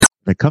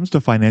When it comes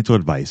to financial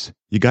advice,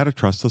 you got to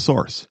trust the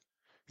source.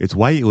 It's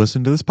why you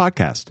listen to this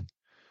podcast.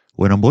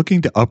 When I'm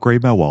looking to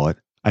upgrade my wallet,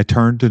 I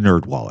turn to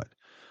NerdWallet.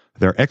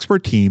 Their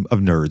expert team of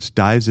nerds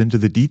dives into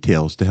the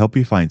details to help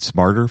you find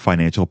smarter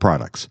financial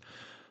products.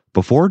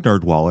 Before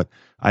NerdWallet,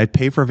 I'd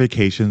pay for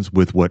vacations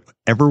with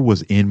whatever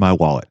was in my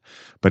wallet,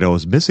 but I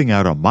was missing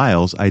out on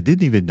miles I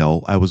didn't even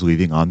know I was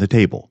leaving on the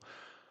table.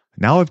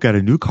 Now I've got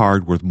a new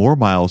card worth more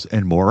miles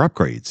and more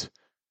upgrades.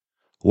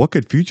 What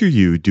could future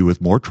you do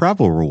with more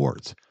travel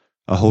rewards?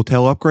 A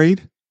hotel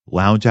upgrade?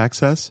 Lounge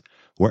access?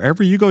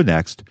 Wherever you go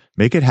next,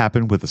 make it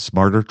happen with a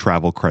smarter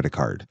travel credit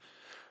card.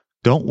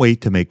 Don't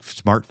wait to make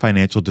smart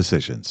financial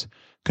decisions.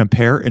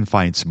 Compare and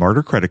find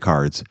smarter credit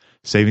cards,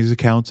 savings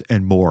accounts,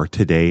 and more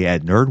today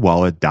at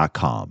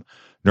nerdwallet.com.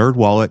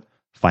 NerdWallet,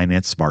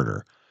 finance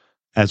smarter.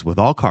 As with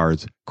all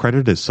cards,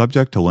 credit is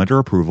subject to lender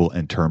approval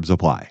and terms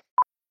apply.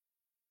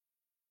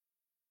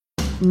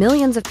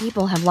 Millions of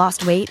people have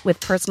lost weight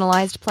with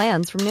personalized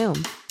plans from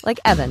Noom. Like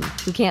Evan,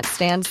 who can't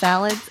stand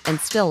salads and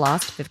still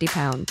lost 50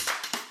 pounds.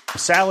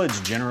 Salads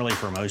generally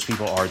for most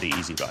people are the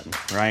easy button,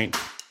 right?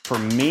 For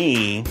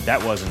me,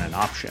 that wasn't an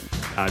option.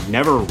 I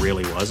never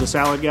really was a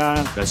salad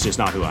guy. That's just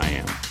not who I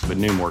am. But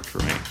Noom worked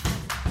for me.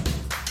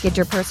 Get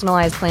your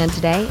personalized plan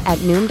today at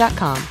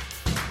Noom.com.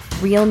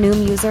 Real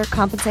Noom user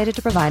compensated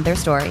to provide their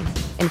story.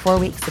 In 4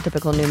 weeks, the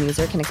typical Noom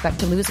user can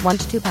expect to lose 1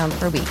 to 2 pounds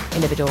per week.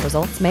 Individual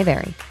results may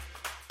vary.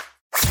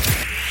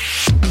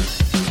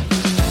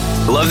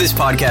 I love this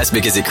podcast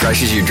because it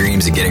crushes your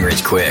dreams of getting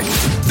rich quick.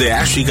 They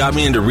actually got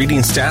me into reading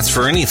stats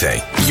for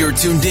anything. You're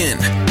tuned in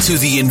to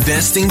the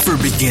Investing for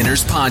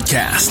Beginners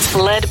podcast.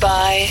 Led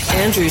by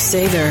Andrew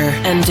Sather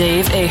and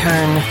Dave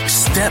Ahern.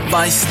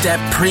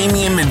 Step-by-step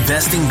premium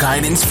investing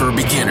guidance for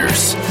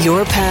beginners.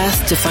 Your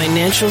path to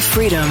financial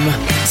freedom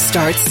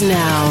starts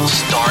now.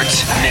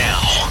 Starts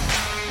now.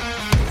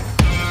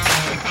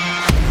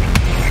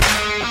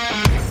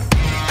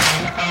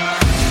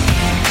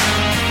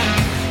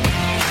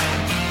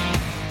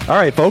 All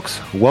right, folks,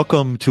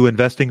 welcome to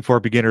Investing for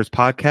Beginners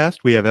podcast.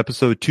 We have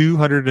episode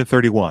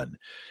 231.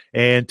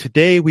 And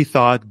today we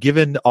thought,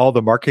 given all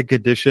the market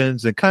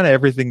conditions and kind of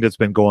everything that's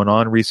been going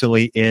on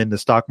recently in the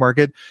stock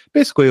market,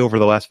 basically over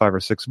the last 5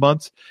 or 6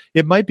 months,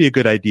 it might be a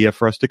good idea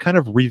for us to kind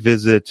of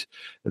revisit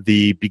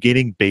the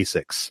beginning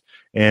basics.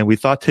 And we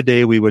thought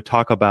today we would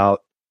talk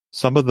about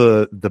some of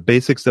the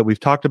basics that we've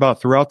talked about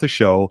throughout the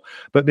show,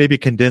 but maybe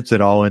condense it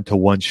all into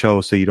one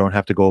show so you don't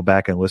have to go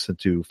back and listen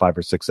to 5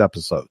 or 6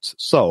 episodes.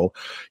 So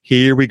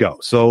here we go.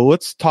 So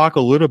let's talk a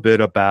little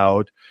bit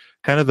about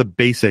kind of the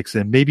basics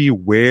and maybe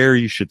where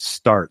you should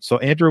start. So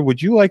Andrew,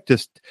 would you like to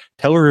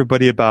tell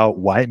everybody about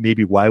why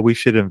we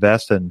should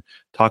invest and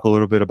talk a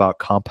little bit about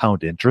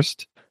compound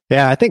interest?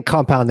 Yeah, I think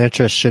compound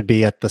interest should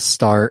be at the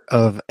start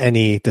of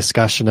any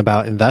discussion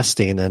about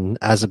investing. And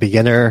as a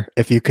beginner,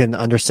 if you can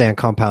understand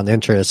compound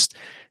interest,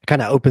 it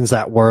kind of opens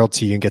that world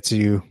to you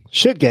and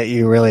should get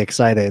you really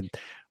excited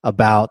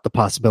about the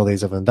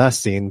possibilities of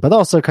investing, but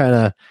also kind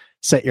of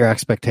set your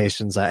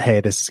expectations that,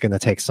 hey, this is going to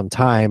take some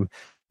time.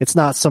 It's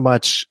not so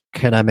much,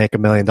 can I make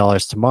 $1 million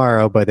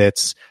tomorrow, but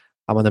it's,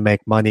 I'm going to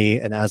make money.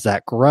 And as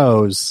that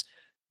grows,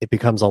 it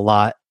becomes a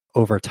lot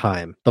over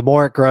time. The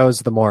more it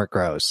grows,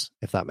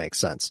 if that makes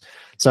sense.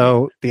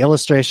 So the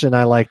illustration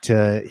I like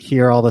to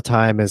hear all the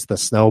time is the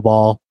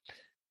snowball.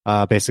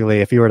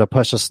 Basically, if you were to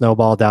push a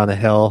snowball down a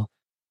hill,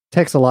 it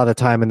takes a lot of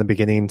time in the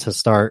beginning to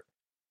start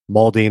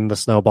molding the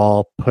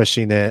snowball,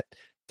 pushing it.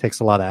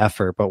 Takes a lot of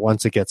effort. But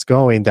once it gets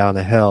going down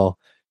a hill,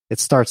 it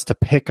starts to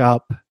pick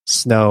up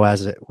snow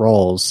as it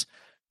rolls.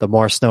 The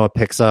more snow it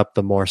picks up,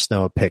 the more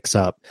snow it picks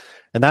up.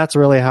 And that's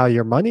really how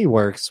your money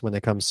works when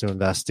it comes to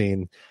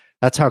investing.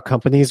 That's how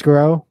companies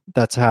grow.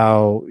 That's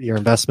how your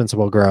investments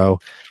will grow.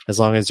 As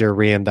long as you're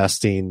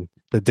reinvesting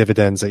the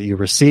dividends that you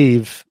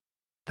receive,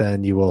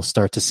 then you will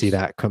start to see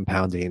that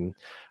compounding.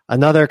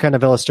 Another kind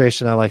of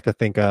illustration I like to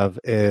think of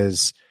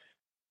is,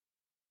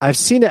 I've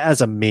seen it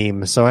as a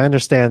meme. So I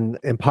understand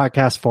in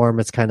podcast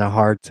form, it's kind of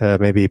hard to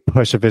maybe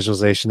push a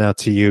visualization out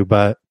to you,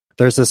 but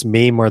there's this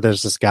meme where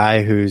there's this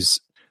guy who's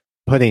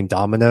putting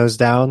dominoes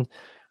down,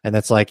 and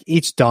it's like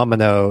each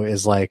domino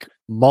is like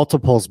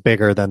multiples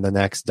bigger than the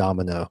next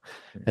domino.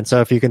 And so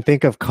if you can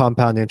think of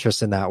compound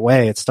interest in that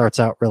way, it starts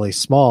out really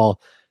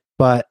small,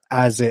 but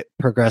as it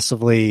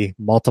progressively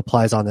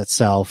multiplies on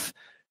itself,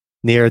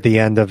 near the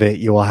end of it,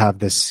 you will have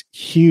this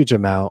huge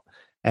amount.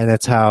 And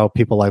it's how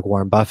people like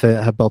Warren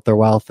Buffett have built their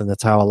wealth. And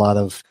it's how a lot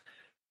of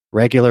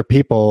regular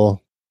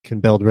people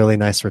can build really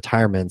nice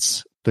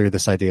retirements through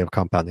this idea of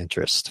compound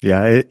interest.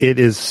 Yeah, it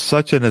is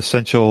such an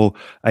essential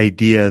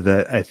idea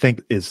that I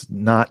think is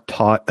not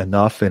taught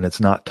enough and it's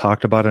not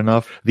talked about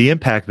enough, the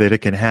impact that it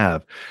can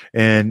have.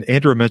 And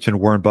Andrew mentioned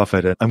Warren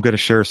Buffett, and I'm going to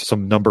share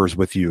some numbers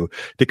with you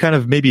to kind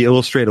of maybe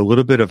illustrate a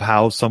little bit of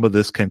how some of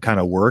this can kind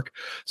of work.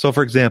 So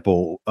for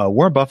example,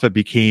 Warren Buffett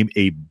became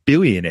a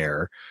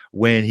billionaire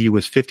when he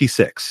was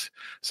 56.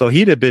 So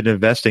he'd have been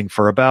investing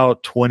for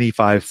about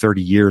 25,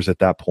 30 years at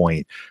that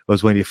point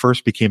was when he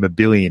first became a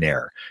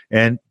billionaire.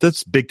 And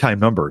that's big time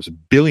numbers,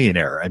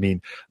 billionaire. I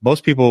mean,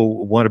 most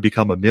people want to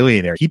become a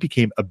millionaire. He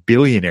became a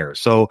billionaire.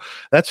 So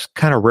that's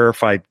kind of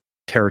rarefied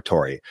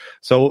territory.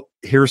 So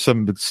here's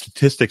some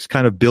statistics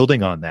kind of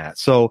building on that.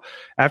 So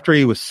after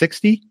he was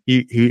 60,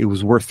 he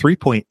was worth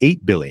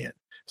 3.8 billion.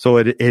 So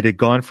it had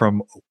gone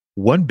from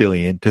 1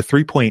 billion to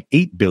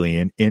 3.8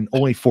 billion in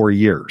only 4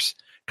 years.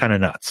 Kind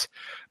of nuts.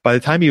 By the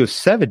time he was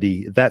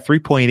 70, that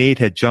 3.8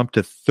 had jumped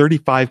to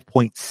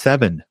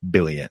 35.7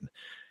 billion.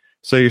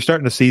 So you're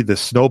starting to see the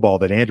snowball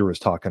that Andrew was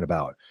talking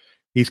about.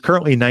 He's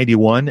currently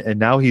 91, and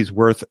now he's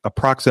worth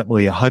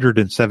approximately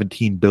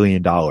 $117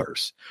 billion.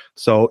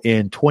 So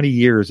in 20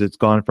 years, it's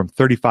gone from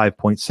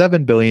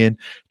 35.7 billion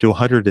to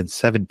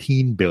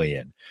 117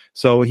 billion.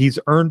 So he's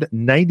earned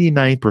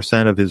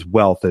 99% of his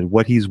wealth and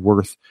what he's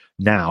worth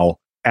now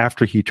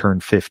after he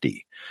turned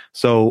 50.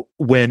 So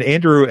when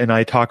Andrew and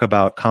I talk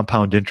about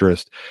compound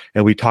interest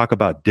and we talk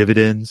about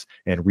dividends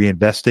and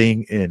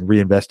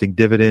reinvesting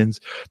dividends,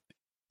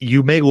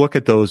 you may look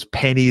at those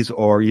pennies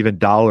or even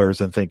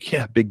dollars and think,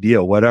 yeah, big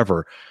deal,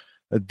 whatever.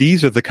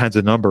 These are the kinds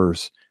of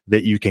numbers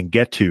that you can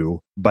get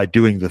to by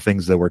doing the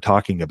things that we're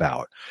talking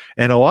about.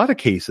 And a lot of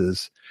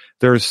cases,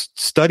 there's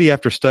study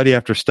after study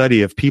after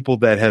study of people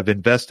that have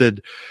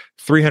invested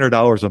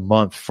 $300 a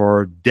month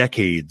for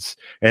decades,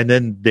 and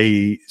then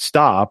they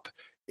stop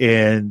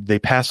and they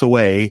pass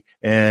away,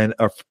 and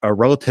a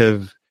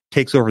relative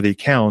takes over the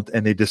account,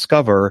 and they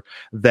discover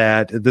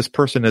that this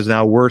person is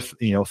now worth,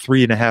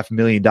 $3.5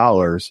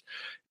 million,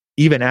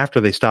 even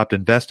after they stopped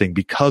investing,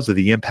 because of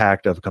the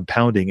impact of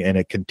compounding, and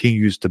it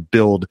continues to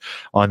build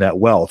on that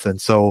wealth. And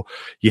so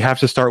you have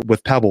to start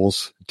with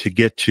pebbles to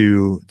get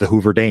to the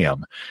Hoover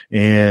Dam.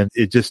 And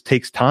it just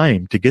takes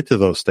time to get to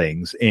those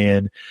things.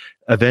 And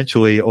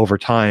eventually, over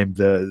time,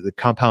 the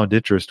compound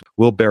interest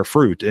will bear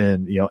fruit.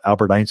 And,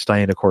 Albert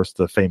Einstein, of course,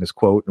 the famous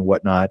quote and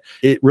whatnot,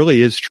 it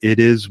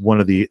is one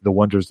of the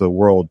wonders of the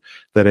world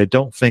that I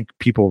don't think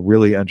people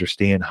really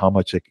understand how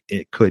much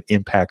it could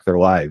impact their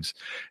lives.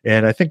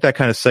 And I think that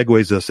kind of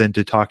segues us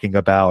into talking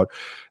about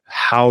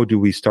how do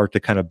we start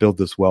to kind of build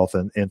this wealth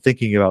and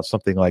thinking about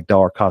something like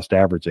dollar cost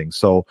averaging.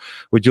 So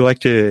would you like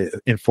to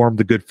inform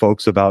the good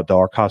folks about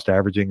dollar cost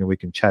averaging, and we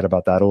can chat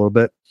about that a little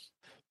bit?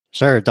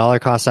 Sure. Dollar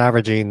cost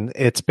averaging,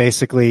 it's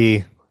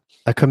basically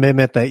a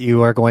commitment that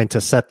you are going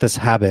to set this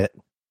habit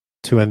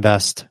to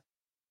invest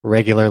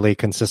regularly,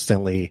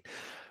 consistently.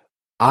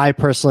 I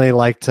personally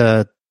like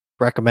to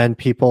recommend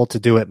people to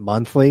do it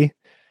monthly.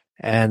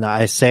 And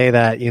I say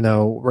that,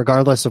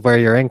 regardless of where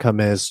your income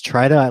is,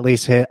 try to at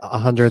least hit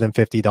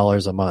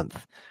 $150 a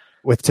month.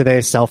 With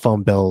today's cell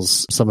phone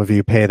bills, some of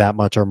you pay that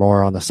much or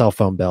more on a cell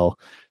phone bill.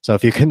 So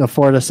if you can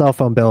afford a cell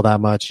phone bill that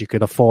much, you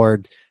could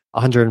afford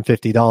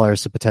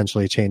 $150 to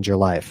potentially change your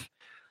life.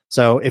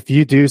 So if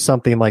you do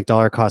something like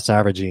dollar cost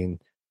averaging,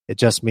 it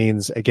just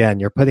means, again,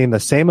 you're putting the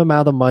same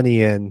amount of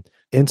money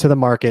into the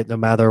market, no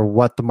matter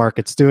what the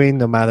market's doing,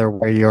 no matter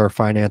where your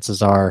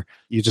finances are.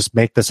 You just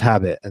make this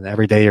habit, and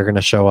every day you're going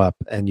to show up,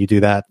 and you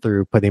do that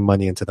through putting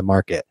money into the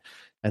market.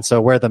 And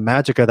so where the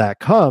magic of that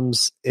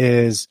comes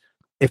is,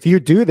 if you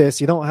do this,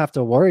 you don't have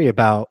to worry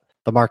about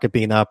the market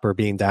being up or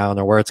being down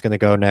or where it's going to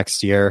go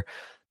next year,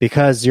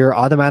 because you're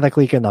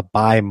automatically going to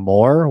buy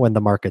more when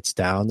the market's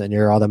down, and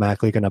you're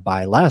automatically going to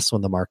buy less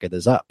when the market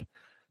is up.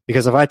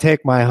 Because if I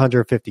take my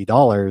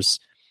 $150,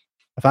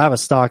 if I have a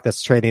stock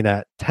that's trading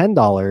at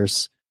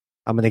 $10,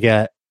 I'm going to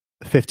get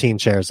 15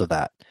 shares of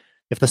that.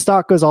 If the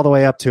stock goes all the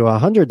way up to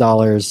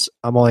 $100,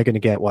 I'm only going to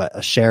get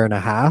a share and a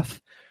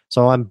half.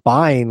 So I'm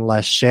buying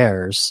less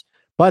shares.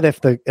 But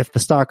if the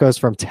stock goes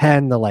from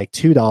 10 to like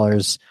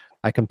 $2,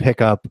 I can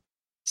pick up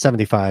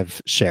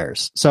 75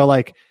 shares. So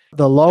like,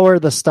 the lower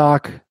the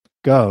stock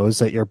goes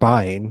that you're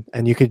buying,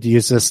 and you could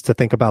use this to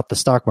think about the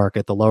stock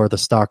market, the lower the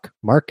stock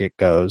market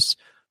goes,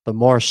 the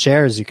more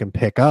shares you can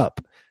pick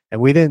up.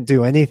 And we didn't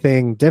do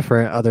anything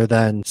different other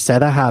than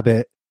set a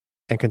habit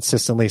and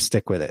consistently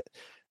stick with it.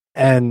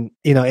 And,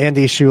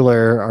 Andy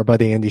Schuler, our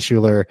buddy Andy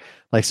Schuler,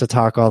 likes to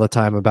talk all the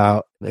time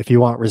about, if you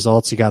want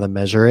results, you got to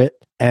measure it.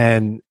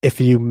 And if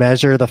you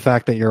measure the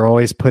fact that you're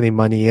always putting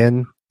money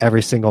in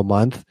every single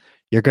month,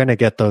 you're going to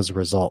get those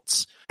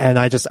results. And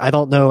I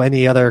don't know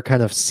any other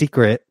kind of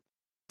secret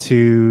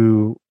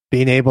to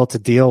being able to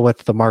deal with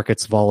the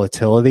market's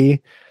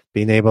volatility,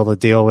 being able to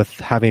deal with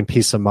having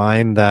peace of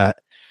mind that,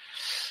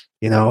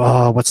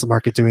 what's the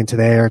market doing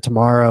today or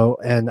tomorrow?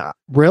 And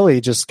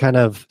really just kind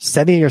of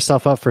setting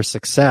yourself up for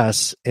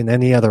success in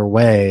any other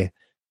way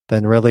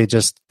than really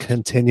just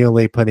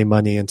continually putting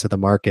money into the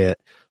market,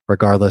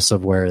 regardless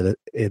of where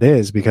it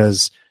is,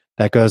 because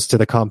that goes to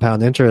the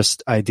compound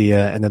interest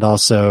idea. And it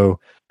also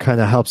kind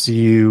of helps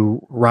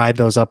you ride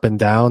those up and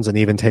downs and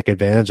even take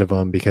advantage of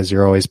them because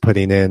you're always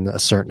putting in a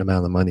certain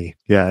amount of money.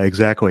 Yeah,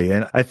 exactly.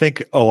 And I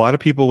think a lot of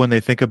people, when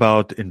they think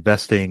about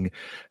investing,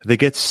 they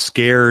get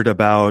scared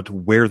about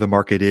where the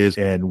market is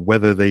and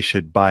whether they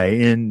should buy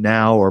in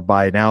now or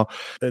buy now.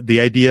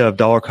 The idea of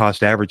dollar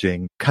cost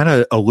averaging kind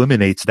of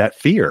eliminates that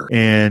fear.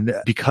 And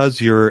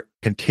because you're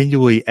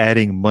continually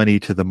adding money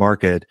to the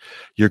market,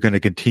 you're going to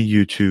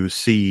continue to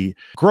see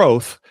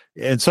growth.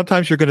 And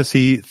sometimes you're going to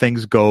see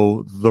things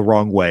go the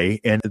wrong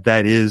way. And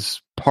that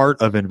is part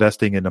of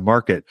investing in the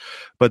market.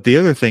 But the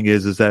other thing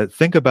is that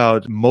think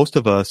about most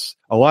of us,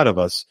 a lot of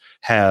us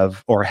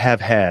have or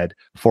have had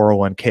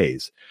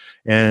 401ks.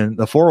 And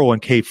the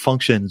 401k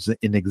functions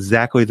in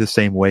exactly the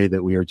same way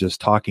that we are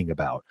just talking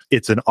about.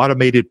 It's an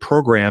automated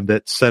program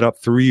that's set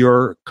up through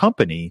your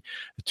company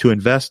to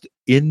invest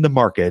in the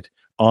market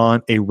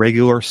on a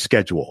regular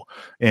schedule.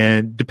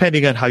 And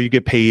depending on how you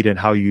get paid and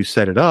how you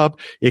set it up,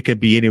 it can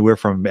be anywhere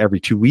from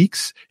every 2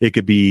 weeks. It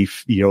could be,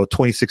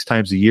 26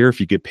 times a year if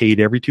you get paid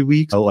every 2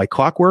 weeks, like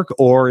clockwork,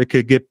 or it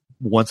could get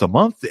once a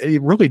month. It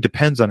really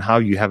depends on how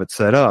you have it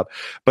set up,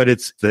 but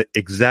it's the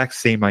exact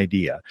same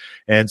idea.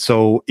 And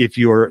so if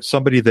you're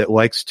somebody that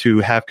likes to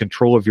have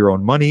control of your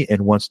own money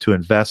and wants to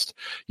invest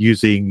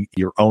using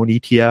your own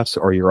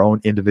ETFs or your own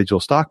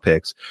individual stock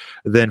picks,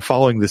 then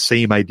following the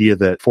same idea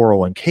that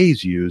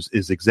 401ks use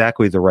is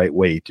exactly the right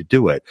way to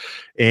do it.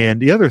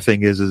 And the other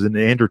thing is, and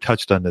Andrew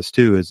touched on this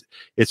too, is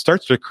it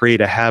starts to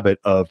create a habit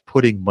of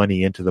putting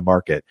money into the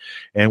market.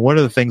 And one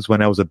of the things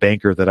when I was a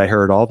banker that I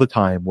heard all the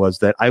time was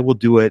that I will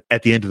do it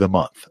at the end of the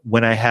month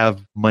when I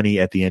have money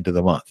at the end of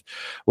the month.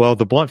 Well,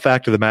 the blunt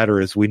fact of the matter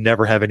is we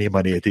never have any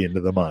money at the end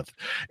of the month.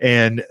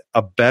 And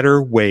a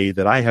better way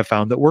that I have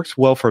found that works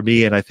well for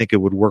me, and I think it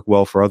would work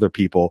well for other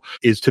people,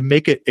 is to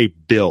make it a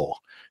bill.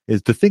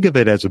 Is to think of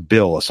it as a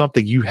bill, as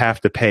something you have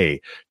to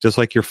pay, just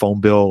like your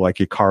phone bill, like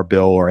your car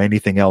bill, or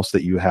anything else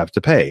that you have to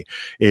pay.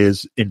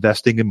 Is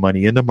investing in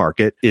money in the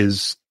market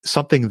is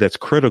something that's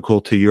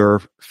critical to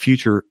your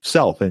future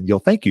self, and you'll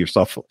thank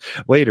yourself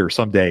later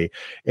someday.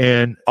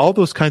 And all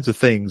those kinds of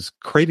things,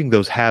 creating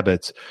those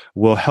habits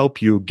will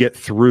help you get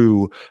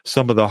through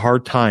some of the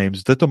hard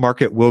times that the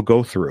market will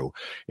go through.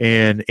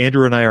 And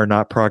Andrew and I are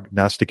not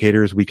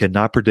prognosticators. We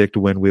cannot predict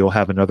when we will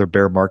have another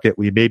bear market.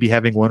 We may be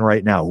having one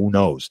right now. Who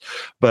knows?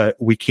 But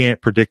we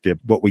can't predict it.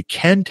 What we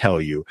can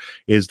tell you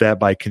is that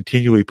by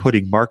continually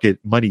putting market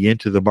money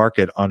into the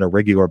market on a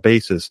regular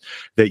basis,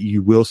 that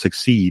you will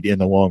succeed in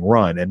the long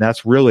run. And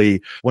that's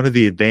really one of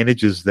the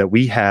advantages that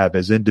we have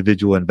as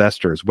individual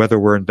investors, whether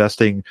we're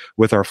investing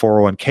with our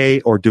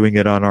 401k or doing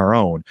it on our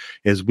own,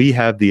 is we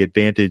have the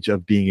advantage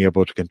of being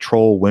able to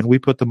control when we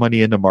put the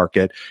money in the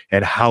market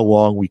and how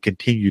long we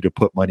continue to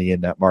put money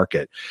in that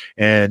market.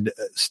 And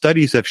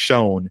studies have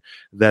shown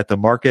that the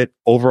market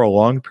over a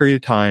long period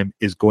of time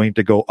is going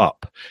to go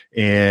up.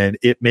 And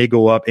it may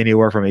go up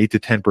anywhere from 8 to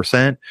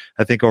 10%.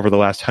 I think over the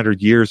last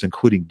 100 years,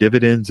 including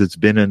dividends, it's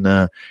been in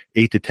the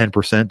 8 to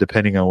 10%,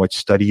 depending on which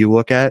study you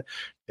look at.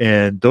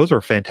 And those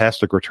are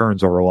fantastic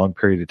returns over a long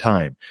period of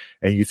time.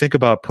 And you think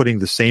about putting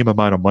the same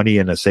amount of money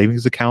in a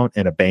savings account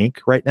in a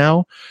bank right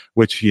now,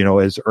 which,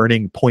 is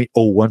earning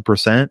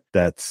 0.01%,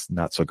 that's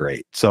not so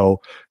great.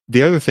 So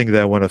the other thing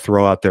that I want to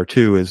throw out there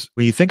too is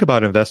when you think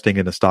about investing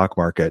in the stock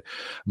market,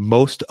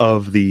 most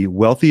of the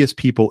wealthiest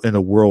people in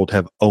the world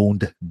have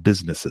owned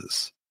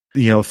businesses.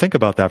 Think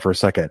about that for a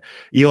second.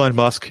 Elon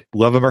Musk,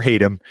 love him or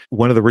hate him,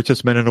 one of the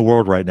richest men in the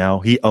world right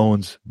now, he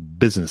owns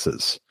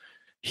businesses.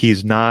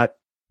 He's not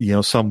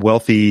some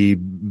wealthy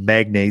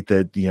magnate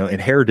that,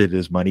 inherited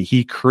his money.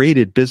 He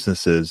created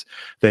businesses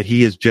that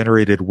he has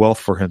generated wealth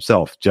for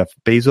himself. Jeff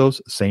Bezos,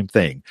 same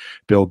thing.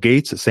 Bill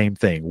Gates, same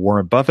thing.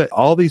 Warren Buffett,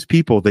 all these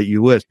people that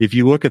you list, if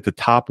you look at the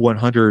top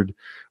 100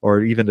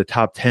 or even the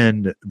top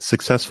 10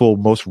 successful,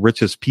 most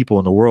richest people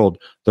in the world,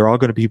 they're all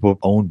going to be people who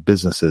own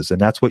businesses. And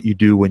that's what you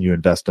do when you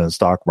invest in the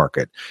stock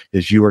market,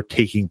 is you're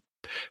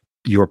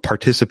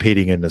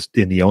participating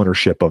in the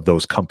ownership of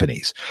those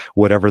companies,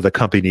 whatever the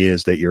company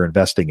is that you're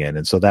investing in.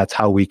 And so that's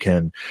how we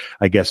can,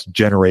 I guess,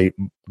 generate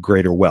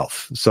greater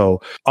wealth.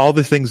 So all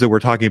the things that we're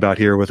talking about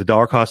here with the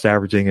dollar cost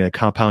averaging and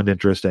compound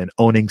interest and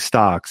owning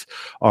stocks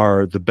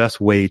are the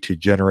best way to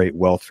generate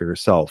wealth for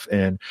yourself.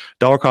 And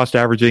dollar cost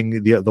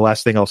averaging, the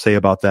last thing I'll say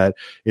about that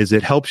is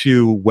it helps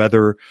you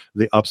weather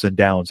the ups and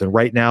downs. And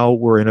right now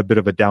we're in a bit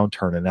of a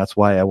downturn. And that's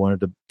why I wanted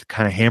to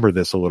kind of hammer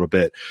this a little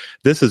bit.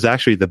 This is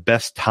actually the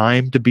best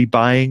time to be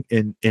buying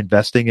and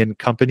investing in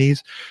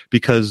companies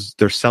because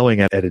they're selling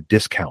at a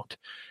discount.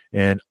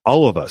 And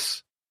all of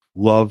us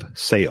love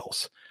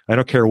sales. I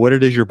don't care what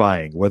it is you're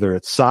buying, whether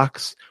it's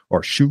socks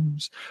or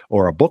shoes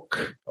or a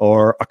book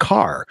or a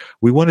car.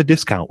 We want a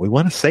discount. We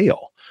want a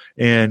sale.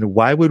 And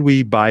why would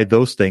we buy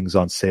those things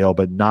on sale,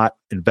 but not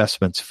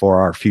investments for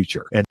our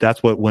future? And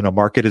that's what, when a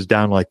market is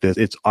down like this,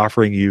 it's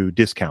offering you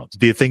discounts.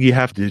 The thing you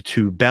have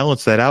to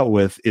balance that out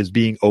with is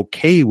being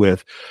okay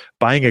with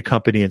buying a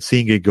company and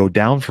seeing it go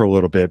down for a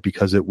little bit,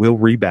 because it will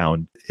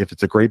rebound. If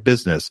it's a great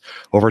business,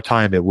 over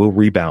time, it will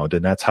rebound.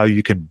 And that's how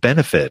you can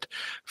benefit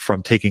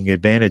from taking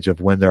advantage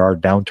of when there are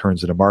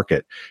downturns in the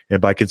market. And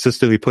by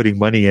consistently putting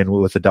money in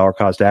with a dollar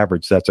cost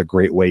average, that's a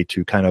great way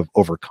to kind of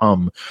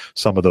overcome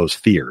some of those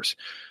fears.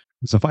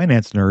 As a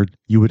finance nerd,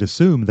 you would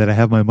assume that I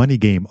have my money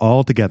game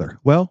all together.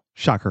 Well,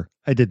 shocker,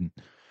 I didn't.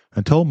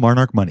 Until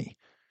Monarch Money.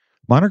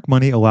 Monarch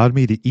Money allowed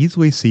me to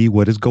easily see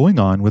what is going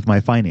on with my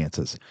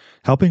finances,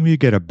 helping me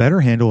get a better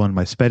handle on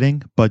my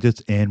spending,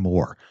 budgets, and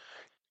more.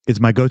 It's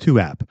my go-to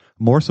app,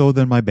 more so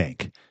than my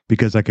bank,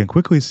 because I can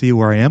quickly see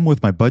where I am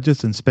with my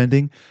budgets and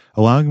spending,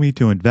 allowing me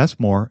to invest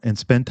more and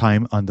spend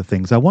time on the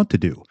things I want to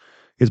do.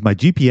 It's my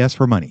GPS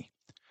for money.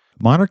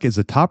 Monarch is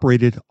a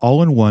top-rated,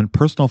 all-in-one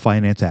personal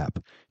finance app.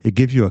 It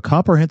gives you a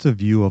comprehensive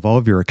view of all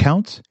of your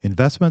accounts,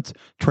 investments,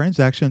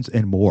 transactions,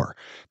 and more.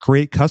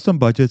 Create custom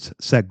budgets,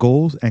 set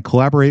goals, and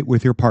collaborate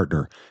with your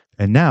partner.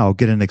 And now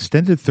get an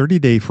extended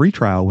 30-day free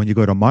trial when you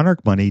go to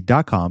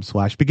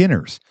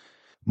monarchmoney.com/beginners.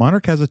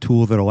 Monarch has a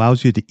tool that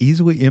allows you to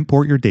easily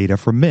import your data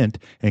from Mint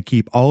and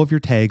keep all of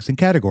your tags and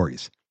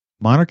categories.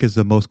 Monarch is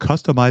the most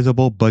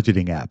customizable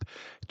budgeting app.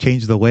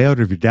 Change the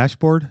layout of your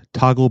dashboard,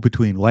 toggle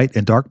between light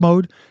and dark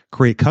mode,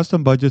 create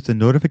custom budgets and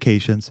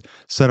notifications,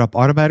 set up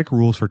automatic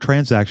rules for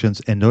transactions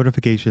and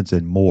notifications,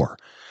 and more.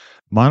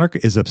 Monarch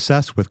is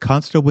obsessed with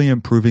constantly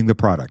improving the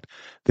product.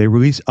 They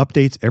release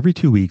updates every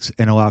 2 weeks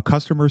and allow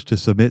customers to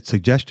submit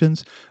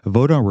suggestions,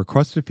 vote on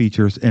requested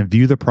features, and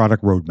view the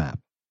product roadmap.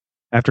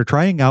 After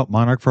trying out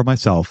Monarch for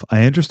myself,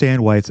 I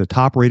understand why it's a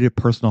top-rated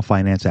personal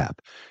finance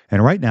app.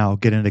 And right now,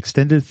 get an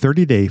extended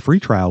 30-day free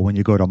trial when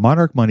you go to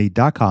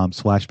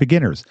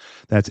monarchmoney.com/beginners.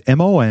 That's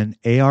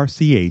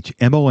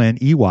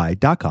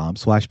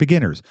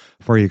monarchmoney.com/beginners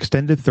for your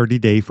extended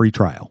 30-day free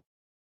trial.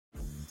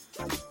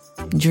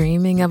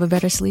 Dreaming of a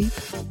better sleep?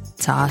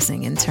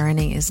 Tossing and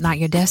turning is not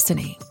your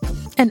destiny.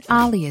 And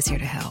Ollie is here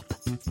to help.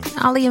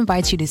 Ollie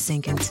invites you to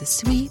sink into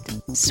sweet,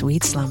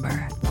 sweet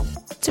slumber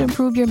to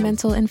improve your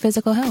mental and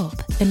physical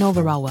health and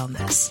overall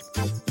wellness.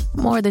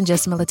 More than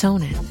just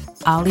melatonin,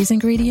 Ollie's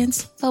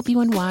ingredients help you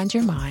unwind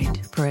your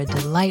mind for a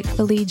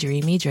delightfully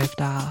dreamy drift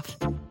off.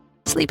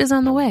 Sleep is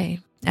on the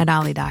way at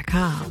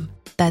Ollie.com.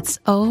 That's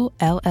OLLY.com.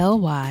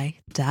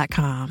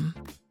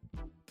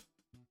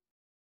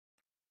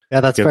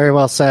 Yeah, that's very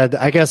well said.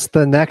 I guess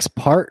the next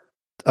part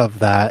of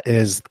that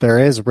is there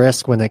is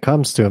risk when it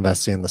comes to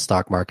investing in the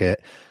stock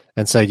market.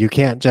 And so you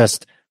can't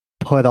just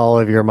put all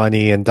of your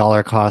money and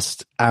dollar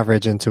cost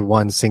average into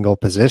one single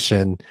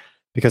position,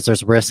 because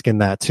there's risk in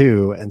that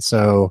too. And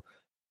so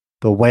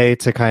the way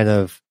to kind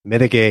of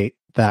mitigate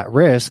that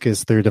risk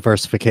is through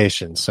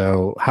diversification.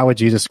 So how would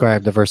you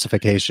describe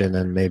diversification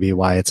and maybe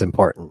why it's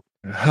important?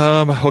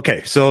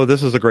 Okay, so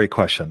this is a great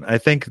question. I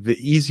think the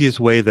easiest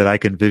way that I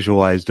can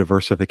visualize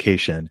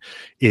diversification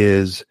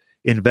is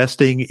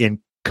investing in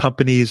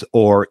companies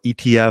or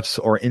ETFs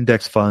or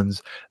index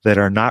funds that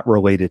are not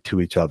related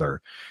to each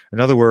other. In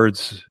other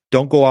words,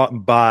 don't go out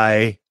and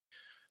buy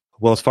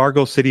Wells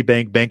Fargo,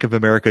 Citibank, Bank of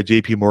America,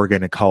 JP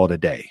Morgan, and call it a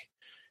day.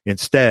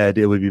 Instead,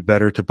 it would be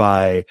better to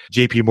buy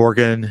JP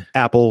Morgan,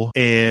 Apple,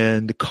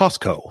 and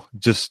Costco,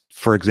 just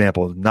for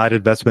example, not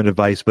investment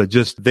advice, but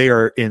just they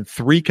are in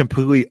three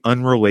completely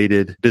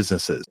unrelated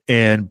businesses.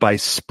 And by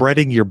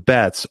spreading your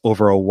bets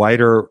over a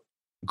wider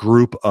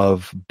group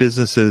of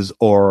businesses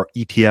or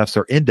ETFs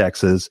or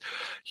indexes,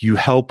 you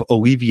help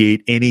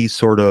alleviate any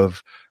sort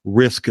of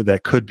risk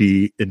that could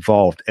be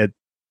involved. At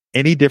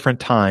any different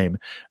time,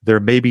 there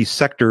may be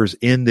sectors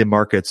in the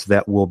markets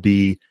that will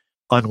be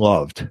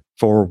unloved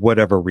for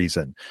whatever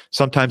reason.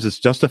 Sometimes it's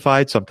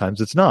justified, sometimes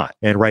it's not.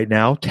 And right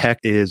now, tech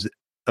is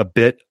a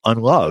bit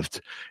unloved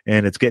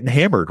and it's getting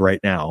hammered right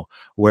now,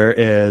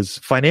 whereas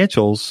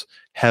financials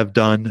have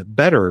done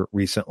better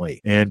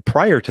recently. And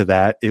prior to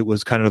that, it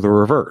was kind of the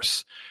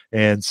reverse.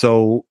 And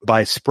so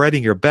by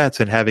spreading your bets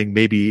and having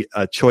maybe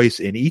a choice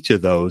in each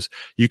of those,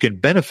 you can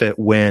benefit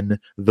when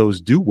those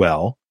do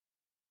well,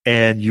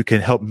 and you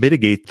can help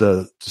mitigate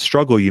the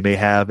struggle you may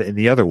have in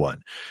the other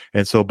one.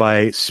 And so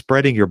by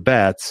spreading your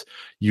bets,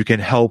 you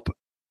can help,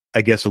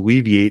 I guess,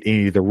 alleviate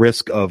any of the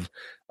risk of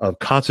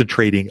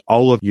concentrating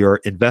all of your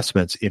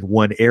investments in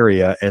one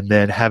area and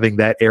then having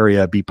that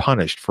area be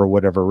punished for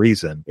whatever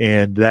reason.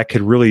 And that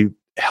could really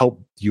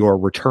help your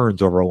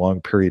returns over a long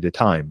period of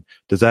time.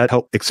 Does that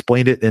help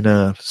explain it in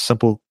a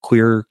simple,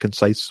 clear,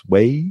 concise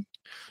way?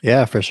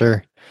 Yeah, for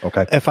sure.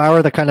 Okay. If I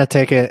were to kind of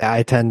take it,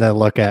 I tend to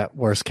look at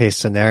worst case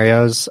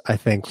scenarios. I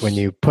think when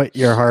you put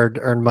your hard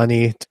earned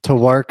money to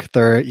work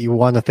there, you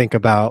want to think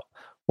about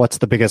what's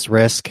the biggest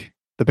risk.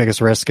 The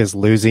biggest risk is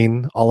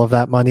losing all of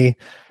that money.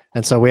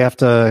 And so we have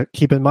to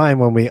keep in mind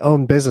when we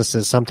own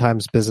businesses,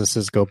 sometimes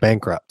businesses go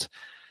bankrupt.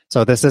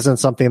 So this isn't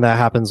something that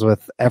happens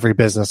with every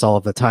business all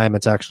of the time.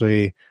 It's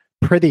actually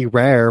pretty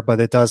rare, but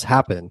it does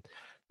happen.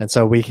 And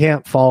so we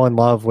can't fall in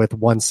love with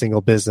one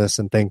single business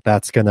and think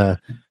that's going to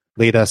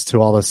lead us to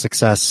all the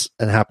success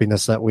and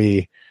happiness that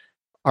we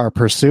are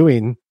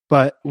pursuing.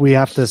 But we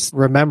have to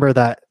remember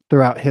that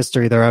throughout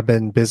history, there have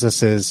been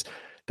businesses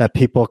that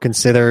people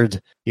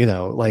considered,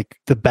 like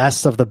the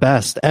best of the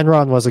best.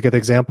 Enron was a good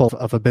example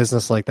of a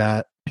business like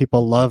that.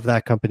 People loved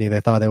that company.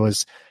 They thought it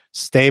was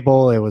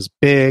stable. It was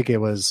big. It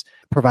was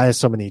provided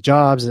so many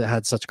jobs. It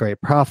had such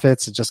great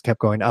profits. It just kept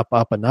going up,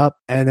 up, and up.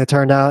 And it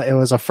turned out it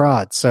was a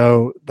fraud.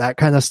 So that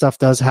kind of stuff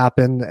does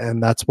happen.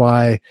 And that's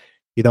why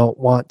you don't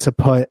want to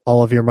put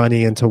all of your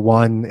money into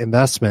one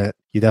investment.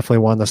 You definitely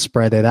want to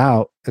spread it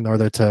out in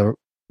order to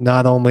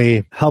not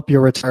only help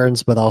your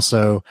returns, but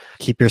also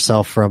keep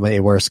yourself from a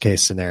worst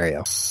case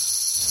scenario.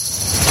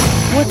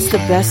 What's the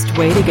best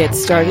way to get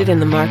started in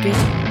the market?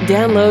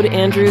 Download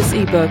Andrew's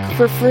ebook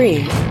for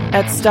free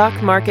at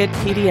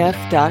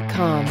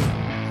stockmarketpdf.com.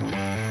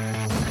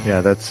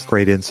 Yeah, that's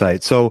great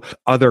insight. So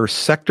are there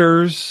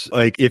sectors,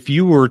 like if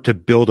you were to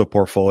build a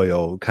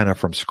portfolio kind of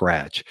from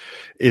scratch,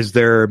 is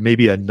there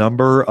maybe a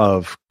number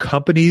of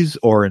companies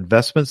or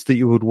investments that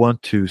you would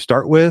want to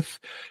start with?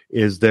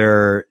 Is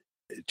there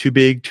too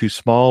big, too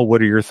small?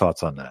 What are your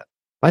thoughts on that?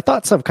 My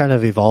thoughts have kind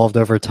of evolved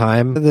over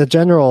time. The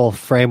general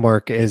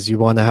framework is you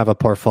want to have a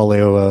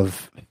portfolio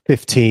of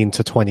 15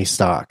 to 20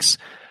 stocks.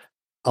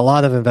 A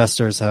lot of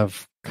investors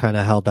have kind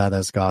of held that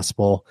as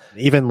gospel.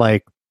 Even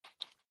like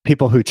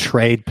people who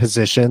trade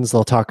positions,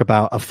 they'll talk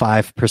about a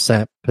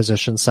 5%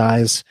 position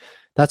size.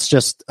 That's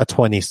just a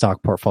 20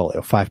 stock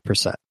portfolio,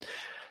 5%.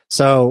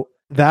 So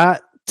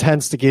that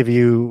tends to give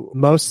you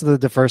most of the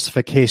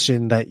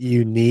diversification that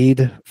you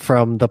need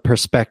from the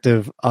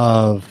perspective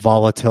of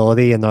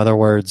volatility. In other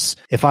words,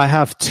 if I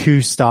have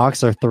 2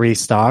 stocks or 3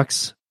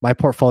 stocks, my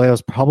portfolio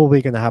is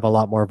probably going to have a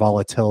lot more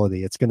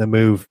volatility. It's going to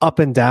move up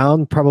and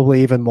down,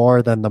 probably even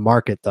more than the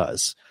market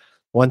does.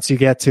 Once you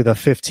get to the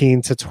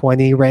 15 to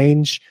 20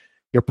 range,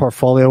 your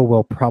portfolio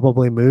will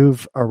probably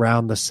move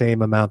around the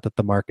same amount that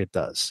the market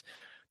does.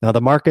 Now, the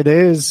market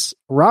is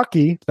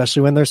rocky,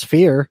 especially when there's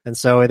fear. And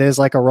so it is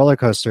like a roller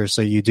coaster.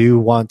 So you do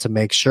want to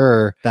make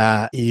sure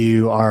that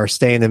you are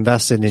staying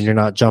invested and you're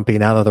not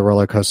jumping out of the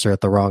roller coaster at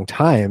the wrong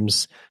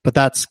times. But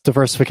that's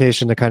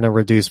diversification to kind of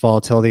reduce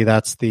volatility.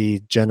 That's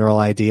the general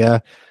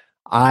idea.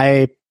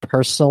 I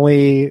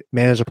personally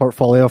manage a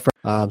portfolio for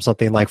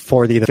something like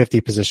 40 to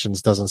 50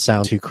 positions. Doesn't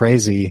sound too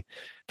crazy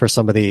for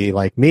somebody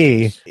like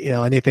me.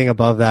 Anything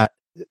above that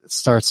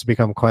starts to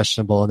become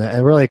questionable. And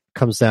it really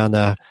comes down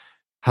to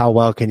how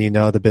well can you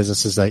know the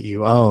businesses that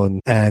you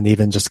own and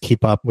even just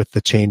keep up with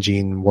the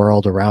changing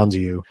world around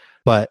you.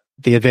 But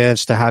the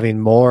advantage to having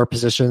more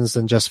positions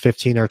than just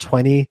 15 or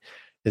 20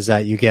 is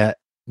that you get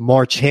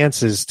more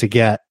chances to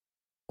get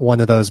one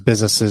of those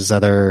businesses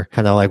that are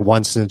kind of like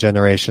once in a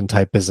generation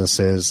type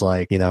businesses,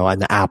 like,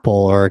 an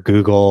Apple or a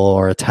Google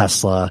or a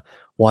Tesla,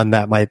 one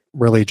that might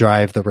really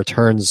drive the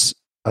returns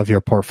of your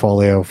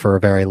portfolio for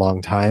a very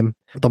long time.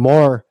 The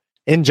more,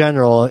 in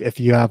general, if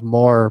you have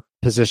more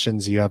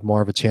positions, you have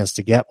more of a chance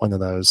to get one of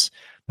those.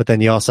 But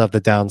then you also have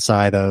the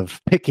downside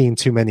of picking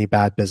too many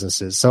bad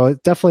businesses. So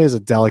it definitely is a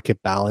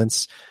delicate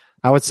balance.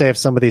 I would say if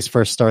somebody's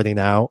first starting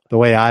out, the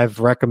way I've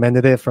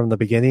recommended it from the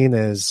beginning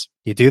is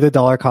you do the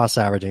dollar cost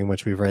averaging,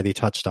 which we've already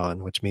touched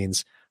on, which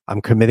means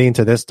I'm committing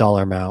to this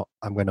dollar amount.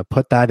 I'm going to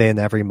put that in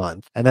every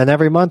month. And then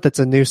every month it's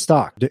a new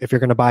stock if you're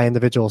going to buy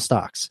individual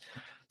stocks.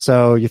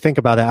 So you think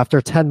about it,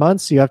 after 10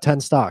 months, you have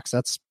 10 stocks.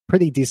 That's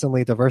pretty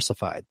decently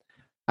diversified.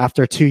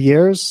 After 2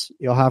 years,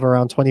 you'll have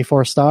around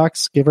 24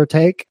 stocks, give or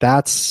take.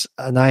 That's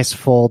a nice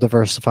full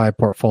diversified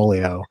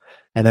portfolio.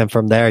 And then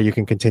from there, you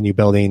can continue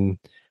building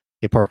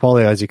a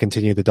portfolio as you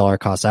continue the dollar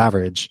cost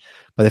average.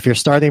 But if you're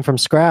starting from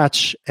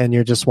scratch and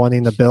you're just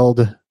wanting to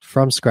build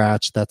from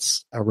scratch,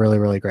 that's a really,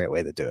 really great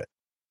way to do it.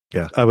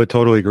 Yeah, I would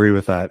totally agree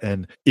with that.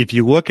 And if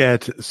you look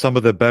at some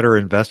of the better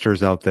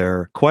investors out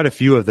there, quite a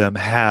few of them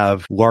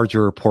have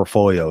larger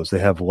portfolios. They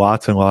have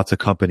lots and lots of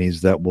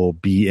companies that will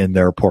be in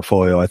their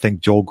portfolio. I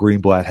think Joel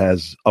Greenblatt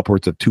has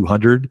upwards of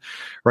 200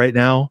 right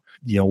now.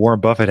 Warren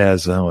Buffett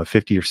has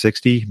 50 or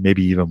 60,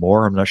 maybe even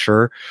more. I'm not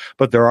sure.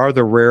 But there are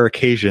the rare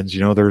occasions,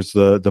 there's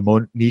the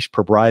Monish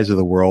Pabrais of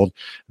the world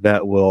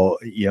that will,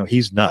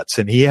 he's nuts.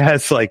 And he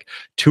has like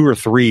 2 or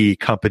 3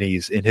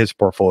 companies in his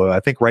portfolio.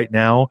 I think right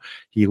now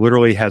he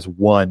literally has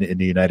 1 in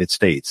the United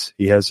States.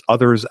 He has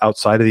others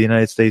outside of the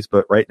United States,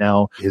 but right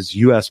now his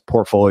U.S.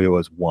 portfolio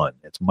is 1.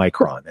 It's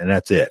Micron, and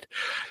that's it.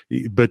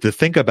 But to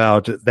think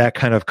about that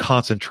kind of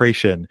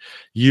concentration,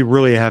 you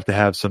really have to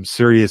have some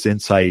serious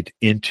insight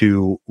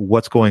into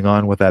what's going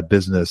on with that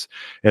business,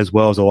 as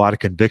well as a lot of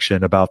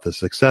conviction about the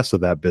success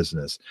of that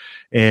business.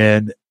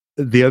 And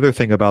the other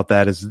thing about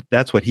that is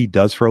that's what he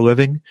does for a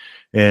living.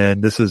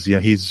 And this is,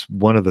 he's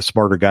one of the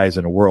smarter guys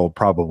in the world,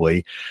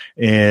 probably.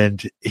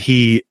 And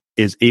he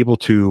is able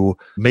to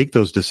make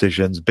those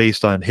decisions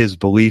based on his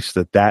beliefs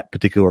that that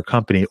particular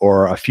company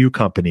or a few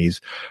companies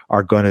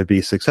are going to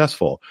be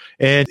successful.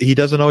 And he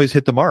doesn't always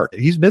hit the mark.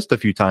 He's missed a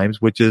few times,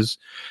 which is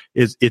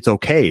it's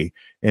okay.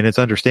 And it's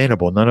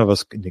understandable. None of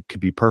us can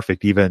be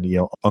perfect. Even,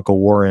 Uncle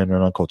Warren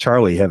and Uncle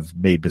Charlie have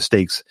made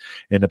mistakes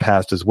in the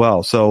past as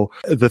well. So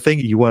the thing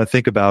you want to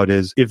think about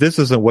is if this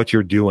isn't what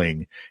you're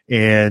doing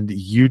and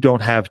you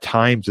don't have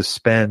time to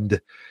spend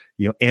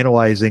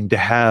analyzing to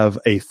have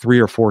a 3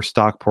 or 4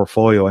 stock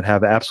portfolio and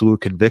have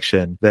absolute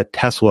conviction that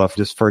Tesla,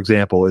 just for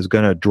example, is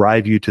going to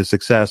drive you to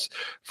success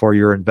for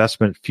your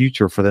investment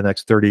future for the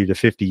next 30 to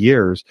 50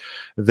 years,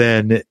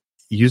 then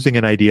using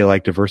an idea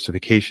like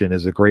diversification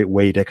is a great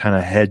way to kind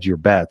of hedge your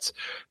bets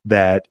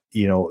that,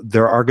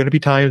 there are going to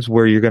be times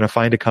where you're going to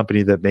find a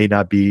company that may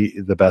not be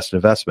the best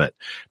investment.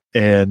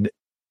 And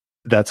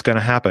that's going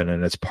to happen,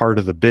 and it's part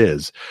of the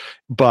biz.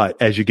 But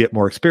as you get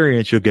more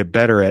experience, you'll get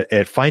better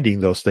at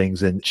finding those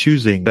things and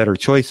choosing better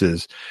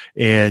choices,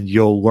 and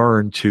you'll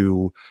learn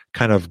to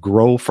kind of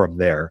grow from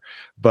there.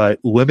 But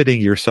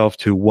limiting yourself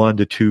to 1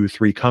 to 2,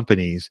 3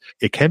 companies,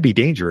 it can be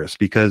dangerous,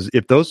 because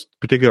if those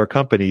particular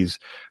companies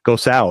go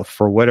south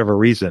for whatever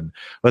reason,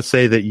 let's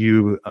say that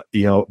you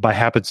by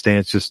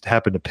happenstance just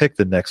happen to pick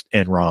the next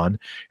Enron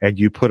and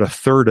you put a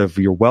third of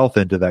your wealth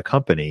into that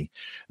company,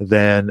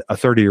 then a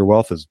third of your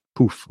wealth is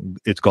poof,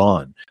 it's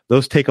gone.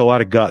 Those take a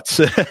lot of guts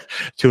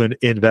to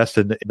invest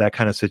in that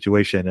kind of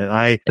situation.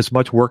 And as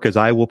much work as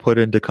I will put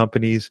into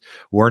companies,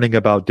 learning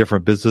about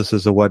different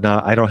businesses and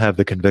whatnot, I don't have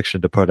the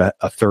conviction to put a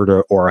third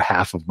or a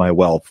half of my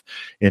wealth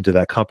into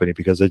that company,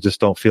 because I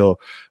just don't feel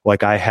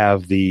like I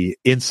have the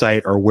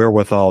insight or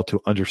wherewithal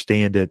to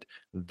understand it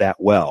that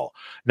well.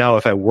 Now,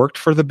 if I worked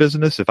for the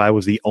business, if I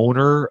was the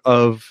owner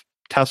of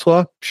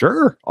Tesla,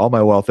 sure, all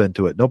my wealth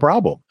into it, no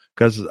problem,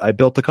 because I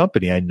built the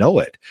company. I know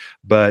it.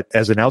 But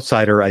as an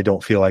outsider, I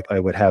don't feel like I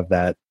would have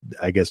that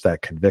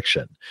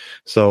conviction.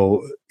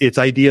 So it's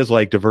ideas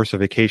like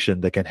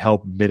diversification that can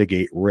help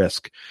mitigate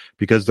risk,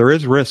 because there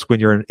is risk when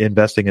you're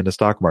investing in the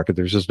stock market.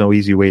 There's just no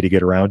easy way to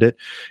get around it.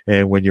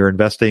 And when you're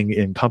investing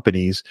in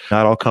companies,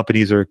 not all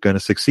companies are going to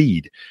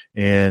succeed.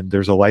 And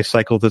there's a life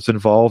cycle that's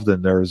involved.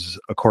 And there's,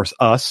 of course,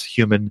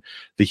 the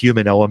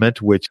human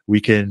element, which we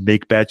can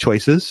make bad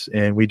choices,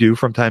 and we do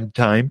from time to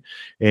time.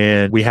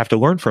 And we have to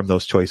learn from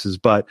those choices.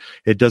 But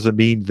it doesn't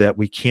mean that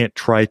we can't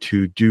try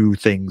to do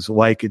things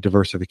like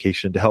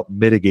diversification to help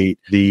mitigate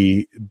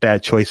the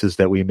bad choices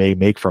that we may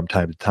make from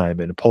time to time.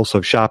 And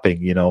impulsive shopping,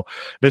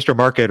 Mr.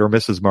 Market or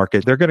Mrs.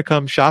 Market, they're going to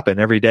come shopping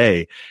every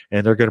day,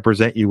 and they're going to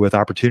present you with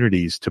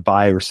opportunities to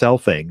buy or sell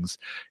things.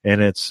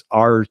 And it's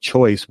our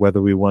choice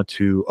whether we want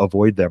to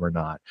avoid them or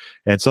not.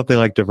 And something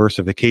like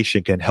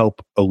diversification can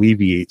help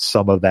alleviate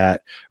some of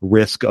that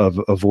risk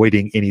of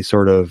avoiding any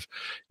sort of,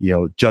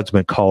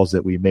 judgment calls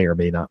that we may or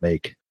may not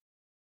make.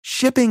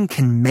 Shipping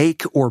can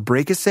make or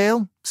break a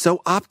sale, so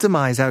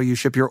optimize how you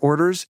ship your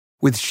orders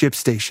with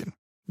ShipStation.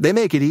 They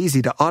make it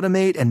easy to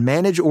automate and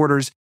manage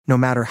orders no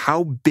matter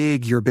how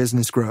big your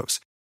business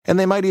grows. And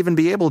they might even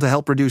be able to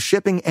help reduce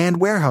shipping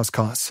and warehouse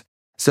costs.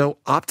 So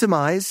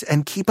optimize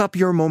and keep up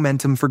your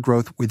momentum for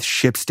growth with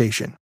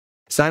ShipStation.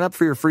 Sign up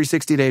for your free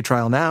 60-day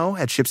trial now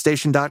at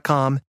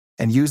ShipStation.com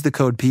and use the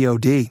code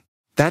POD.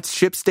 That's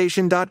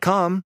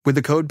ShipStation.com with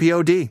the code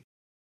POD.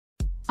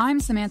 I'm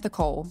Samantha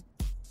Cole,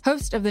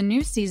 host of the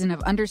new season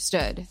of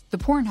Understood, the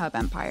Pornhub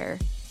Empire.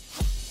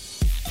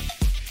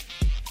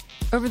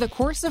 Over the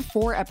course of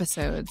 4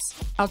 episodes,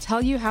 I'll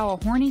tell you how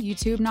a horny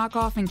YouTube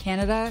knockoff in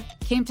Canada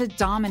came to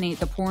dominate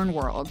the porn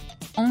world,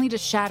 only to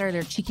shatter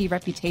their cheeky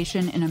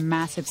reputation in a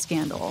massive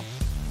scandal.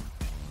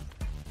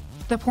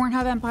 The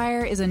Pornhub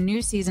Empire is a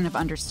new season of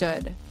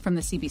Understood from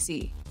the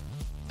CBC.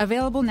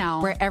 Available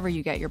now wherever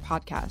you get your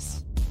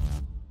podcasts.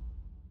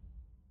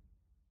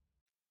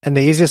 And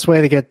the easiest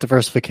way to get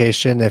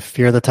diversification, if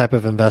you're the type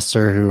of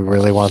investor who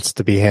really wants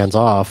to be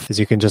hands-off, is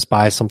you can just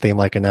buy something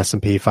like an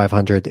S&P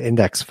 500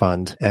 index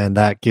fund. And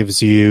that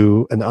gives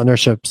you an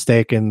ownership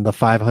stake in the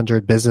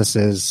 500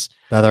 businesses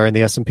that are in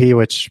the S&P,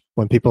 which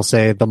when people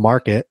say the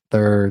market,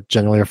 they're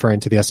generally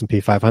referring to the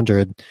S&P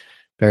 500,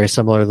 very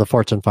similar to the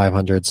Fortune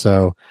 500.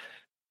 So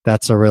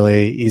that's a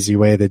really easy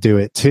way to do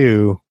it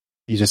too.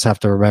 You just have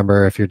to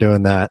remember, if you're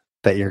doing that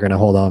you're going to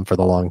hold on for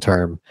the long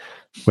term,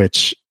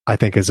 which I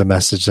think is a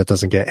message that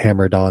doesn't get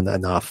hammered on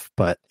enough,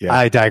 but yeah.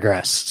 I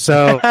digress.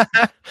 So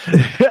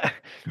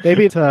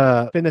maybe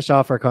to finish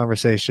off our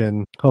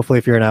conversation, hopefully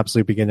if you're an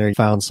absolute beginner, you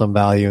found some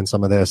value in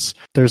some of this.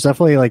 There's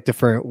definitely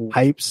different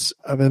types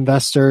of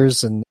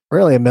investors and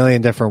really a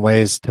million different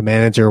ways to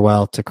manage your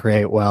wealth, to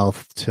create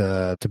wealth,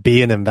 to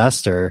be an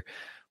investor.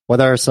 What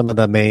are some of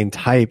the main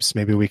types?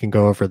 Maybe we can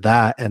go over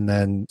that, and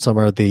then some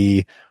of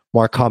the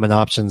more common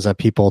options that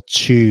people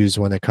choose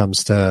when it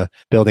comes to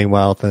building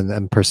wealth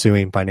and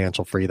pursuing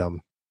financial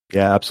freedom.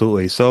 Yeah,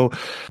 absolutely. So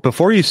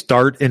before you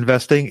start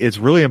investing, it's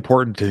really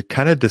important to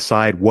kind of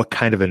decide what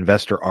kind of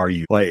investor are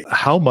you? Like,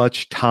 how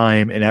much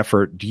time and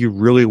effort do you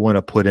really want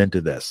to put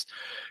into this?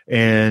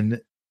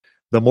 And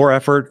the more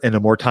effort and the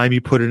more time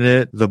you put in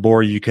it, the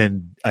more you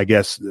can,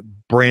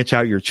 branch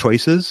out your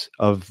choices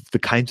of the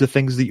kinds of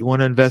things that you want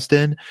to invest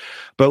in.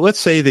 But let's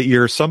say that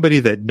you're somebody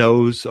that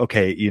knows,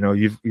 okay,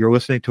 you're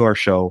listening to our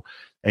show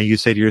and you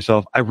say to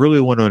yourself, I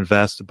really want to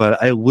invest,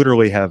 but I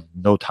literally have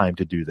no time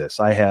to do this.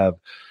 I have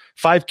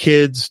 5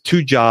 kids,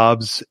 2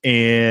 jobs,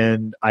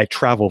 and I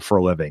travel for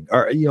a living,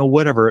 or,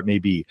 whatever it may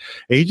be.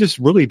 And you just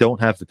really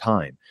don't have the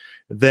time.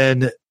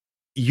 Then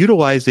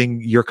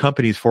utilizing your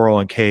company's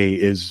 401k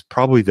is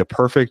probably the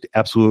perfect,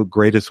 absolute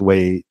greatest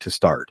way to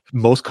start.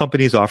 Most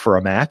companies offer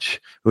a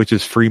match, which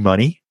is free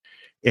money,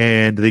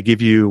 and they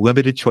give you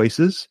limited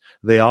choices.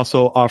 They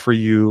also offer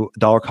you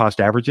dollar cost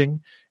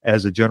averaging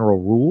as a general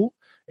rule.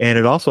 And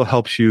it also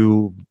helps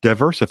you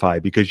diversify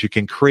because you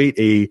can create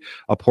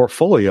a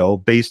portfolio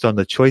based on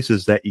the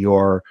choices that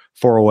your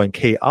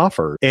 401k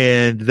offers.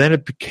 And then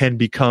it can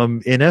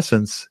become, in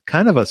essence,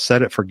 kind of a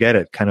set it, forget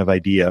it kind of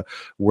idea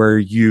where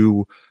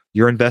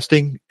you're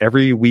investing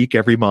every week,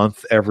 every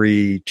month,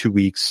 every 2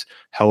 weeks,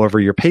 however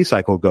your pay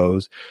cycle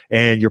goes,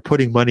 and you're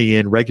putting money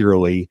in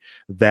regularly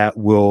that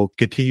will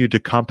continue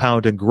to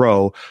compound and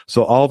grow.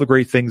 So all the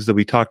great things that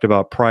we talked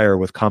about prior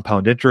with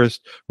compound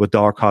interest, with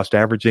dollar cost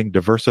averaging,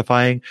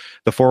 diversifying,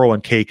 the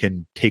 401k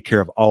can take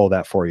care of all of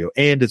that for you.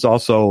 And it's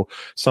also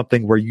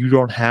something where you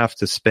don't have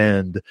to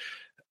spend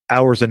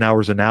hours and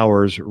hours and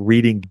hours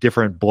reading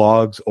different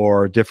blogs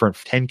or different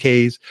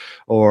 10Ks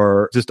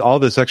or just all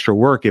this extra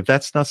work if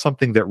that's not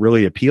something that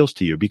really appeals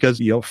to you, because,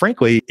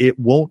 frankly, it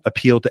won't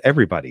appeal to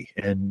everybody.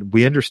 And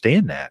we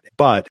understand that.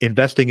 But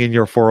investing in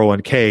your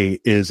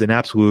 401k is an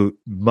absolute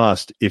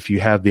must if you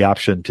have the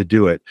option to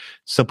do it,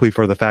 simply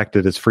for the fact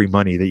that it's free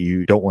money that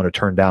you don't want to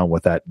turn down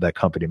with that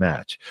company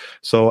match.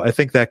 So I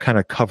think that kind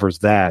of covers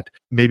that.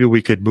 Maybe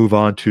we could move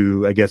on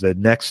to, I guess, the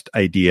next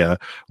idea,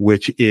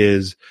 which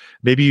is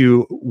maybe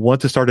you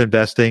want to start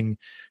investing.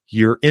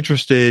 You're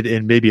interested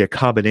in maybe a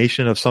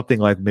combination of something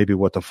like maybe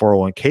what the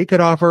 401k could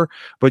offer,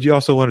 but you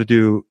also want to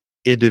do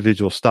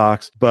individual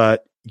stocks,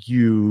 but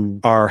you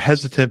are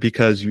hesitant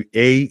because you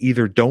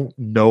either don't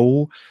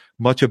know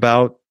much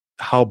about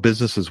how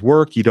businesses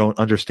work, you don't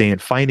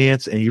understand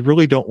finance, and you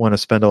really don't want to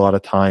spend a lot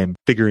of time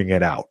figuring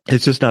it out.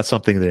 It's just not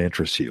something that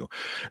interests you.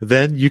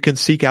 Then you can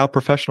seek out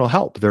professional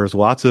help. There's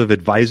lots of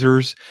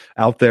advisors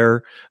out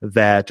there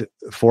that,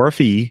 for a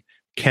fee,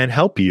 can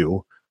help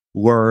you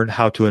learn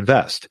how to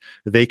invest.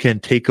 They can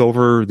take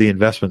over the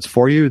investments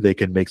for you. They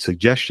can make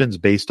suggestions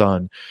based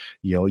on,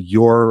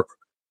 your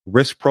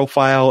risk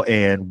profile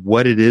and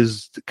what it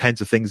is, the kinds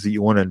of things that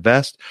you want to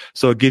invest.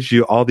 So it gives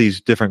you all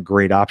these different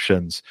great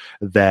options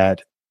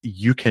that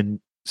you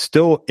can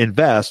still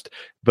invest,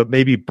 but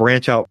maybe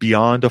branch out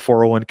beyond a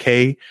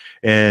 401k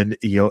and,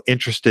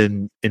 interest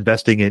in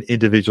investing in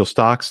individual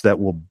stocks that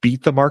will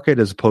beat the market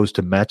as opposed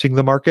to matching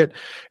the market.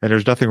 And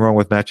there's nothing wrong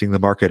with matching the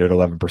market at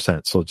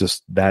 11%. So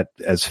just that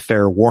as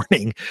fair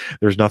warning,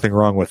 there's nothing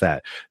wrong with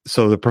that.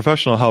 So the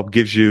professional help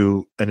gives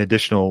you an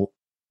additional,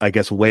 I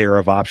guess, layer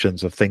of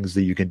options of things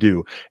that you can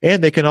do.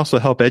 And they can also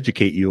help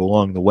educate you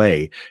along the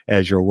way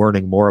as you're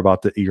learning more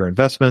about your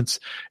investments.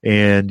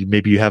 And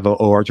maybe you have a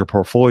larger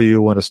portfolio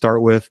you want to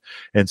start with.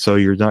 And so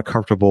you're not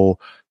comfortable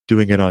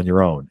doing it on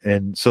your own.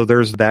 And so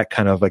there's that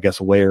kind of, I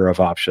guess, layer of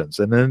options.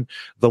 And then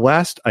the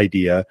last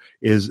idea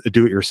is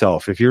do it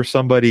yourself. If you're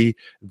somebody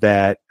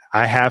that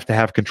I have to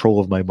have control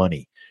of my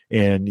money,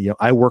 and,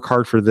 I work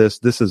hard for this.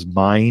 This is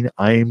mine.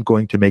 I am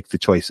going to make the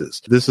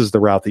choices. This is the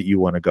route that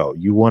you want to go.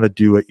 You want to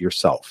do it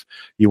yourself.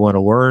 You want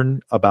to learn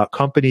about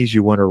companies.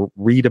 You want to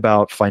read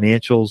about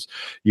financials.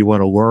 You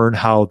want to learn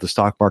how the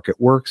stock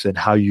market works and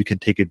how you can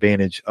take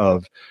advantage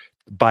of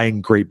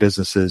buying great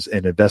businesses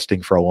and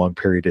investing for a long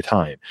period of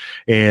time.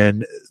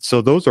 And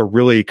so those are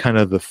really kind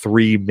of the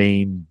three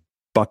main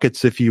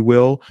buckets, if you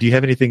will. Do you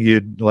have anything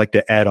you'd like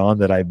to add on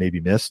that I maybe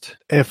missed?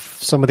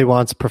 If somebody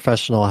wants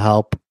professional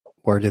help,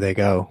 where do they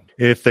go?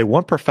 If they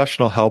want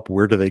professional help,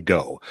 where do they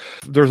go?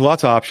 There's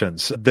lots of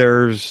options.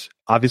 There's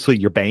obviously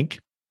your bank.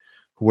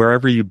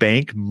 Wherever you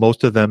bank,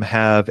 most of them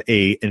have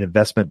an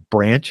investment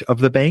branch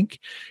of the bank,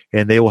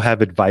 and they will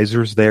have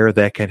advisors there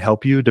that can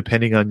help you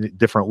depending on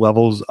different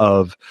levels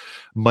of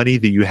money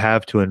that you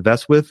have to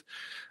invest with.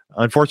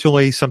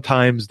 Unfortunately,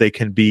 sometimes they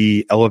can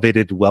be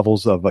elevated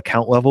levels of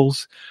account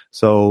levels.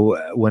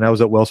 So when I was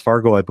at Wells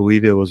Fargo, I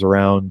believe it was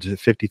around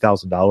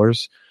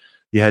 $50,000.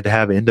 You had to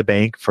have in the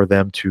bank for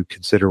them to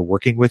consider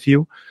working with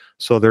you.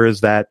 So there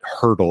is that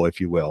hurdle, if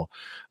you will.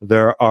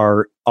 There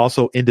are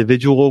also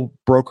individual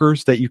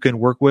brokers that you can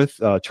work with.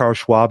 Charles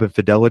Schwab and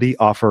Fidelity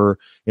offer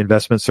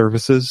investment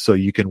services. So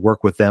you can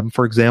work with them,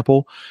 for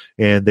example,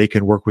 and they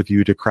can work with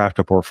you to craft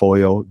a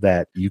portfolio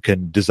that you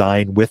can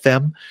design with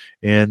them.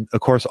 And of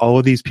course, all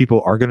of these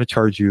people are going to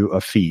charge you a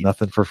fee,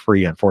 nothing for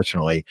free,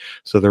 unfortunately.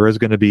 So there is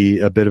going to be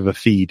a bit of a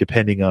fee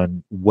depending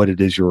on what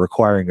it is you're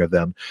requiring of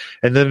them.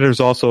 And then there's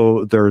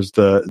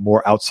the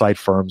more outside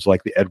firms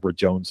like the Edward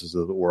Joneses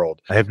of the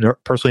world. I have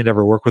personally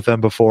never worked with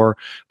them before,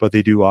 but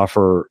they do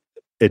offer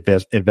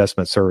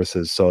investment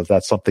services. So if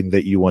that's something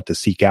that you want to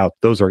seek out,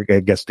 those are,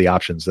 I guess, the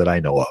options that I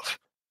know of.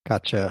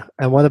 Gotcha.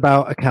 And what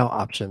about account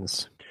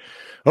options?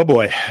 Oh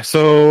boy.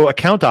 So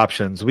account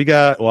options, we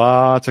got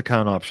lots of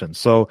account options.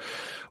 So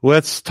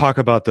let's talk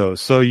about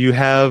those. So you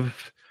have,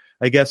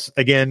 I guess,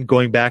 again,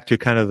 going back to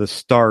kind of the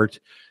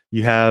start,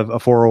 you have a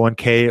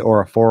 401k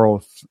or a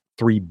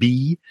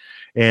 403b.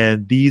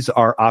 And these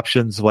are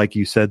options, like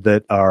you said,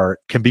 that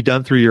can be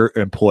done through your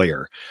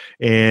employer.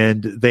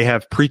 And they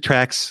have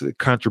pre-tax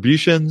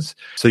contributions.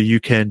 So you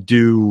can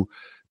do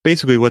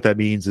basically what that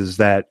means is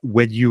that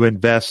when you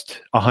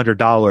invest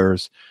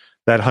 $100,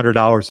 that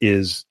 $100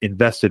 is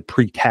invested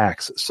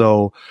pre-tax.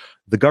 So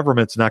the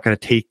government's not going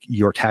to take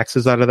your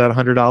taxes out of that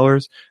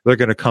 $100. They're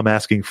going to come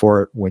asking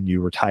for it when you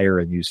retire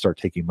and you start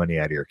taking money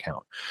out of your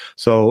account.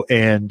 So,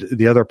 and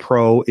the other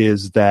pro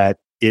is that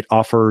it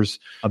offers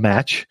a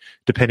match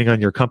depending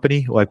on your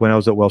company. Like when I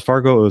was at Wells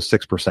Fargo, it was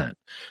 6%.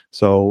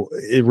 So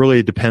it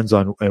really depends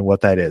on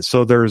what that is.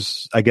 So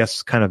there's, I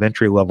guess, kind of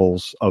entry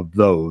levels of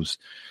those.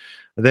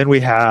 Then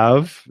we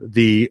have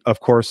of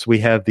course, we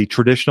have the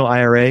traditional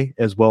IRA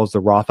as well as the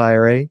Roth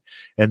IRA,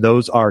 and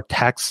those are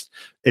tax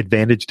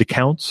advantaged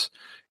accounts.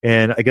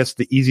 And I guess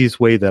the easiest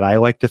way that I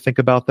like to think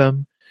about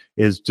them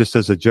is just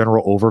as a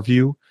general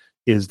overview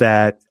is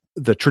that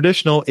the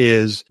traditional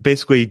is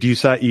basically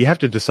you have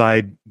to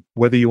decide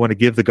whether you want to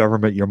give the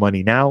government your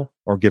money now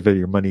or give it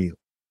your money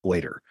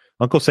later.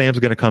 Uncle Sam's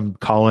going to come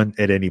calling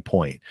at any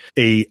point.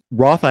 A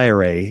Roth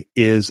IRA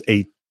is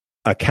a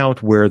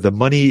account where the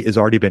money has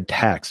already been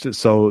taxed.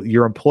 So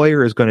your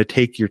employer is going to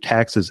take your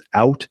taxes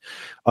out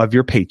of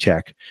your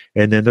paycheck,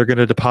 and then they're going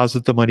to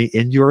deposit the money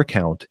in your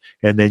account,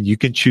 and then you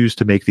can choose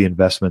to make the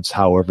investments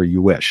however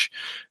you wish.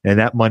 And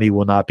that money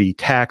will not be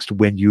taxed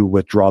when you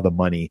withdraw the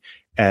money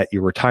at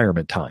your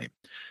retirement time.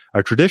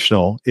 A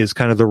traditional is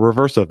kind of the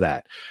reverse of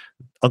that.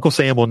 Uncle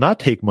Sam will not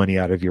take money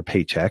out of your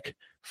paycheck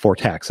for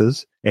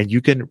taxes, and you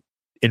can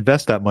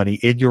invest that money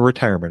in your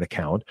retirement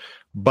account.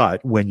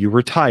 But when you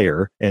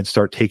retire and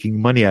start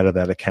taking money out of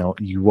that account,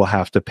 you will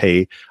have to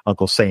pay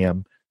Uncle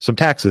Sam some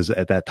taxes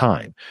at that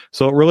time.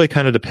 So it really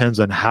kind of depends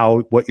on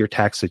what your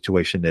tax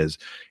situation is.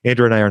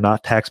 Andrew and I are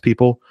not tax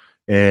people.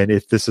 And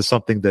if this is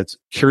something that's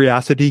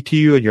curiosity to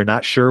you and you're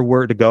not sure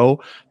where to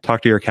go,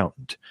 talk to your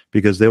accountant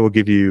because they will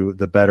give you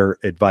the better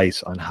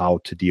advice on how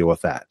to deal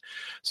with that.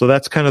 So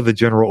that's kind of the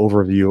general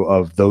overview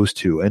of those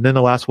two. And then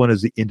the last one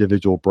is the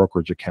individual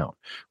brokerage account,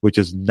 which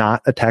is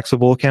not a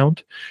taxable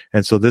account.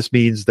 And so this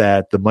means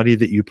that the money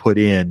that you put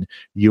in,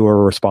 you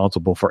are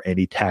responsible for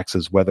any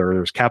taxes, whether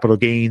there's capital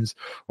gains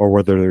or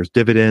whether there's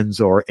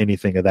dividends or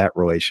anything of that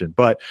relation.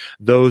 But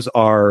those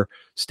are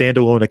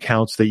standalone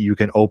accounts that you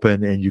can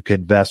open and you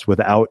can invest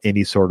without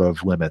any sort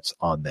of limits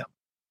on them.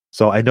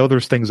 So I know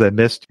there's things I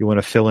missed. You want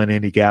to fill in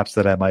any gaps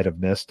that I might have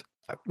missed?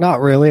 Not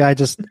really.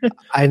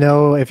 I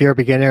know if you're a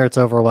beginner, it's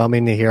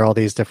overwhelming to hear all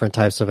these different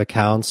types of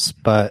accounts,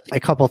 but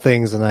a couple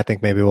things, and I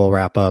think maybe we'll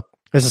wrap up.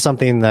 This is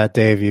something that,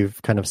 Dave, you've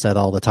kind of said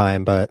all the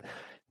time, but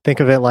think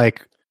of it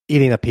like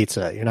eating a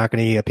pizza. You're not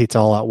going to eat a pizza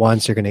all at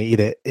once. You're going to eat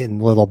it in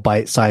little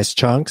bite-sized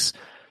chunks.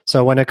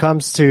 So when it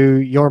comes to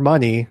your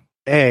money,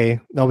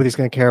 A, nobody's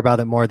going to care about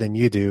it more than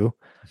you do.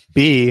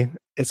 B,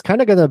 it's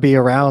kind of going to be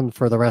around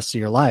for the rest of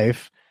your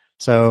life.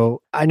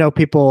 So I know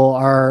people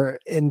are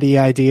in the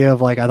idea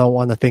of like, I don't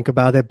want to think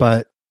about it,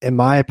 but in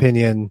my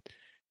opinion,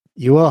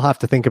 you will have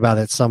to think about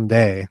it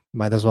someday.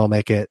 Might as well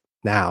make it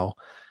now.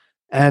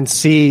 And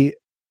C,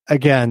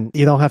 again,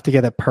 you don't have to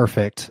get it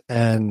perfect.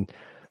 And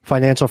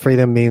financial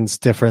freedom means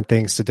different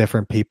things to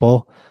different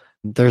people.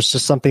 There's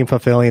just something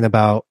fulfilling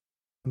about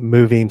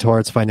moving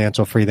towards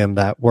financial freedom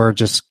that we're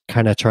just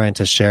kind of trying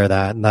to share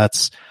that. And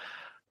that's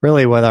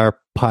really what our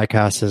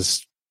podcast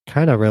has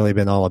kind of really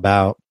been all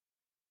about.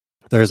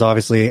 There's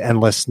obviously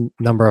endless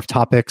number of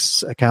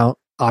topics, account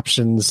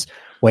options,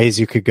 ways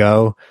you could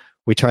go.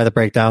 We try to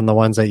break down the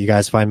ones that you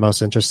guys find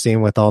most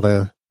interesting with all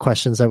the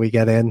questions that we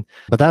get in.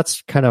 But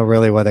that's kind of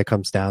really what it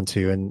comes down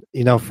to. And,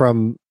 you know,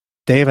 from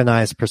Dave and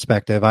I's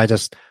perspective, I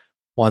just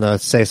want to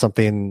say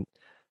something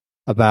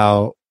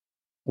about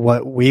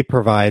what we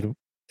provide.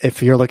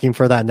 If you're looking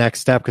for that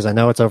next step, because I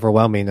know it's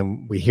overwhelming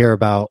and we hear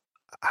about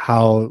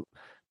how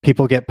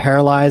people get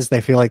paralyzed.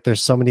 They feel like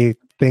there's so many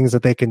things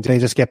that they can do. They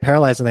just get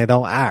paralyzed and they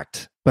don't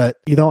act. But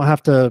you don't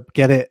have to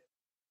get it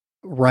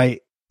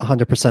right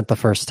 100% the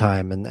first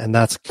time. And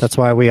that's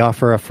why we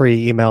offer a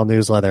free email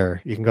newsletter.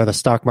 You can go to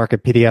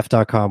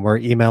stockmarketpdf.com. We're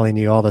emailing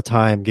you all the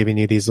time, giving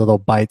you these little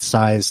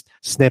bite-sized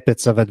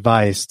snippets of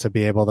advice to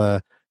be able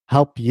to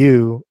help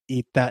you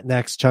eat that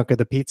next chunk of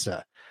the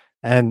pizza.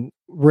 And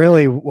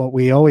really what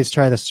we always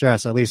try to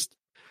stress, at least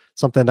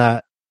something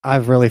that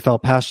I've really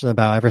felt passionate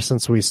about ever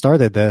since we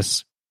started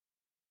this,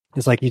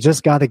 is like, you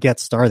just got to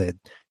get started.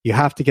 You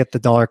have to get the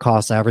dollar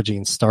cost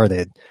averaging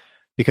started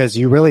because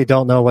you really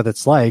don't know what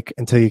it's like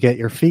until you get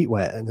your feet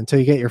wet. And until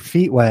you get your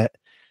feet wet,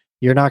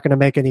 you're not going to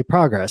make any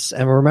progress.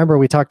 And remember,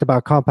 we talked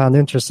about compound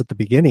interest at the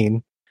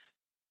beginning.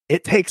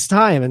 It takes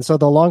time. And so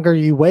the longer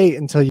you wait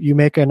until you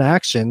make an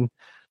action,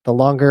 the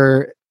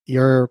longer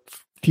your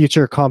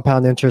future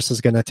compound interest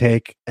is going to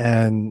take.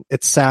 And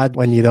it's sad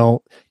when you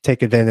don't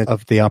take advantage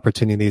of the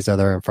opportunities that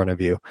are in front of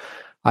you.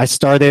 I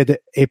started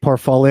a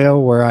portfolio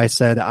where I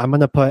said, I'm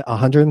going to put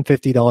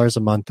 $150 a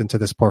month into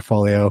this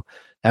portfolio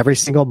every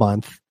single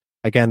month.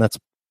 Again, that's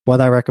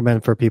what I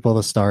recommend for people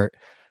to start.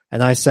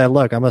 And I said,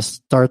 look, I'm going to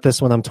start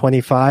this when I'm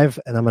 25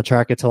 and I'm going to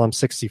track it till I'm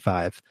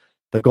 65.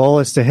 The goal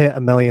is to hit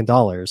 $1 million.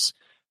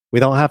 We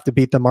don't have to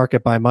beat the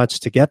market by much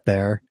to get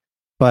there,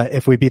 But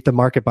if we beat the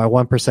market by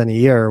 1% a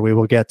year, we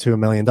will get to $1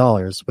 million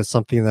with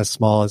something as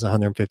small as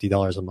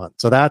 $150 a month.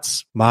 So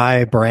that's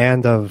my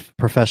brand of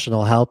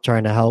professional help,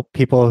 trying to help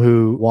people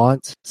who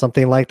want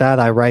something like that.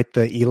 I write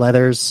the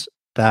e-letters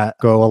that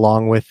go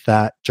along with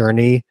that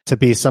journey to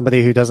be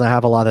somebody who doesn't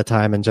have a lot of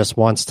time and just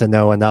wants to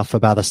know enough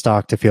about a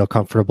stock to feel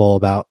comfortable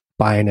about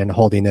buying and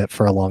holding it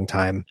for a long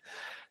time.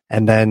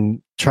 And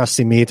then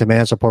trusting me to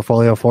manage a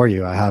portfolio for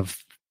you. I have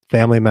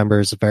family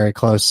members, very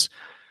close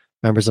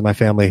members of my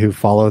family who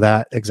follow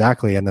that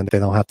exactly, and then they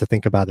don't have to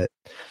think about it.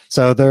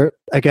 So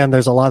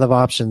there's a lot of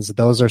options.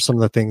 Those are some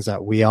of the things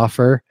that we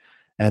offer.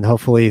 And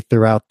hopefully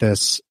throughout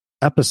this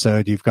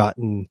episode, you've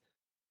gotten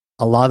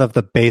a lot of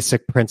the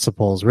basic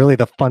principles, really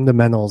the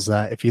fundamentals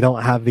that if you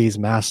don't have these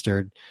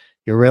mastered,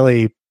 you're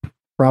really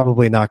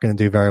probably not going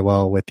to do very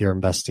well with your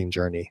investing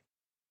journey.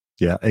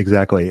 Yeah,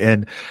 exactly.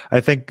 And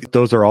I think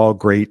those are all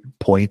great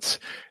points.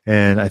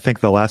 And I think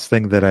the last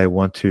thing that I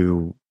want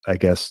to,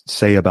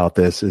 say about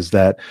this is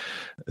that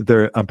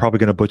I'm probably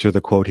going to butcher the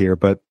quote here,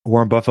 but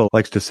Warren Buffett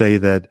likes to say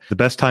that the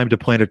best time to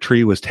plant a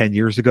tree was 10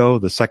 years ago.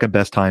 The second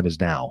best time is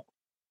now.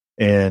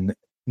 And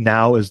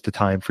now is the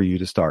time for you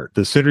to start.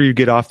 The sooner you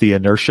get off the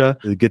inertia,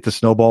 get the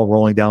snowball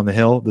rolling down the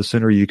hill, the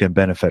sooner you can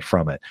benefit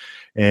from it.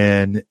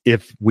 And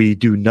if we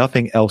do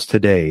nothing else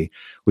today,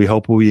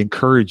 we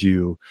encourage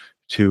you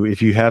to,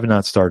 if you have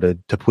not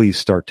started, to please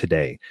start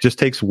today. Just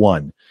takes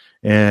one.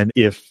 And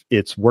if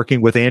it's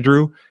working with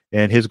Andrew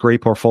and his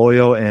great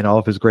portfolio and all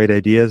of his great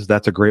ideas,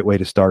 that's a great way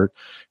to start.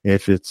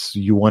 If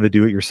you want to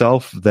do it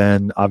yourself,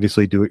 then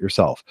obviously do it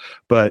yourself.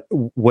 But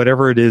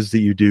whatever it is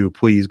that you do,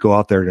 please go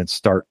out there and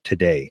start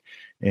today.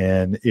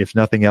 And if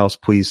nothing else,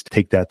 please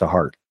take that to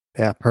heart.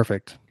 Yeah,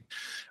 perfect.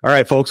 All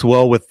right, folks.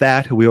 Well, with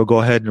that, we will go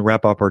ahead and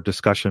wrap up our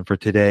discussion for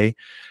today.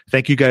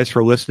 Thank you guys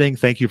for listening.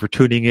 Thank you for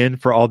tuning in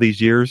for all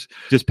these years.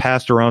 Just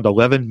passed around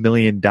 11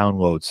 million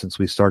downloads since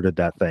we started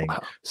that thing.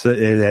 Wow. So,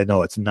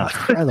 no, it's nuts.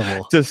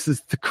 Incredible. It's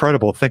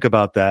incredible. Think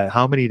about that.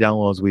 How many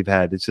downloads we've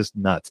had. It's just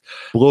nuts.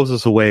 Blows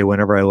us away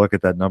whenever I look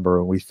at that number.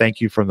 And we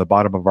thank you from the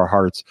bottom of our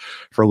hearts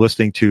for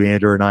listening to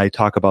Andrew and I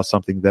talk about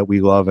something that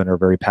we love and are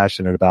very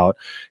passionate about.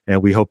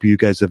 And we hope you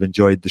guys have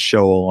enjoyed the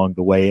show along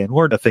the way and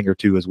learned a thing or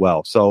two as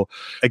well. So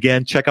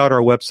again, check out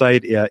our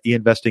website,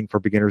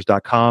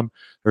 einvestingforbeginners.com.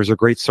 There's a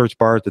great search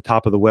bar at the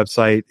top of the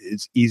website.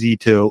 It's easy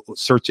to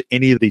search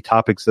any of the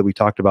topics that we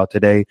talked about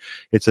today.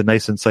 It's a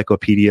nice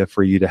encyclopedia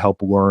for you to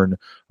help learn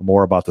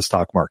more about the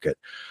stock market.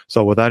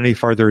 So without any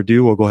further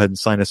ado, we'll go ahead and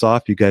sign us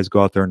off. You guys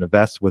go out there and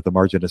invest with a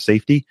margin of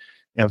safety.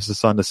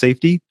 Emphasis on the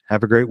safety.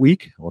 Have a great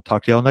week. We'll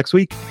talk to y'all next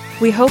week.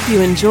 We hope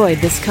you enjoyed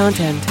this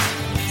content.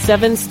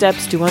 7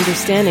 Steps to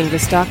Understanding the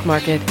Stock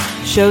Market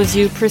shows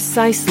you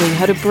precisely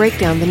how to break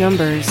down the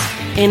numbers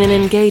in an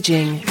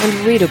engaging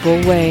and readable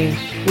way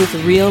with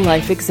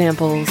real-life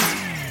examples.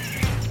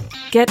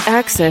 Get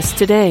access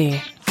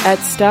today at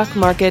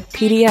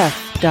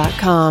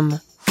stockmarketpdf.com.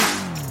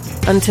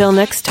 Until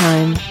next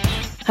time,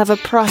 have a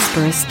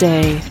prosperous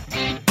day.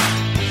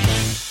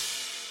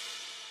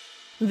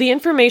 The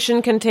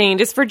information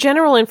contained is for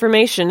general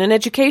information and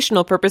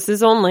educational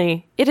purposes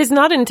only. It is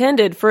not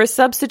intended for a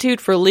substitute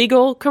for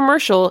legal,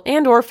 commercial,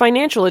 and/or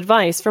financial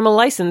advice from a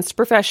licensed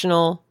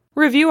professional.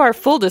 Review our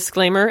full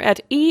disclaimer at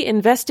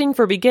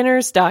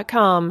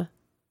einvestingforbeginners.com.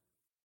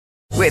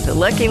 With the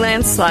Lucky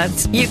Land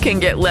Slots, you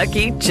can get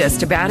lucky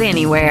just about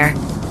anywhere.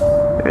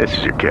 This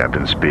is your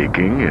captain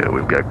speaking.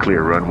 We've got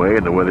clear runway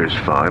and the weather's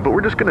fine, but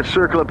we're just going to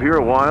circle up here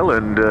a while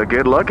and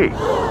get lucky.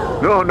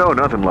 No,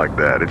 nothing like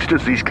that. It's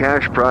just these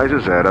cash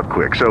prizes add up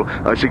quick. So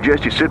I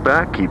suggest you sit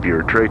back, keep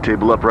your tray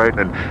table upright,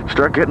 and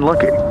start getting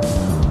lucky.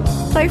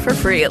 Play for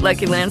free at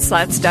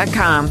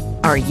LuckyLandSlots.com.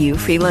 Are you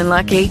feeling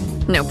lucky?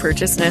 No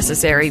purchase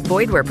necessary.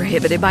 Void where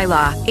prohibited by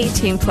law.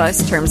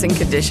 18+ terms and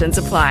conditions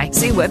apply.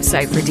 See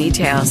website for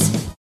details.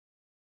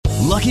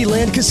 Lucky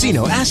Land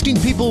Casino, asking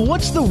people,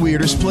 what's the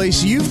weirdest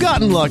place you've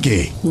gotten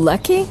lucky?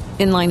 Lucky?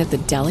 In line at the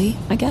deli,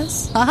 I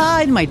guess?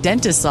 Aha, in my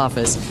dentist's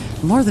office.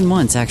 More than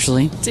once,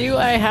 actually. Do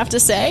I have to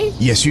say?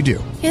 Yes, you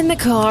do. In the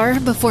car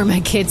before my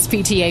kids'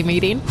 PTA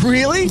meeting.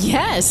 Really?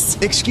 Yes.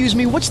 Excuse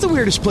me, what's the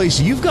weirdest place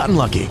you've gotten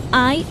lucky?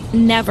 I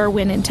never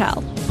win and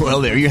tell.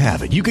 Well, there you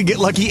have it. You can get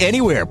lucky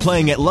anywhere,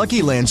 playing at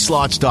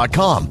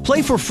LuckyLandSlots.com.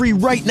 Play for free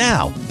right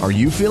now. Are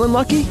you feeling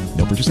lucky?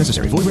 No purchase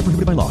necessary. Void where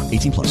prohibited by law.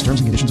 18+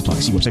 terms and conditions apply.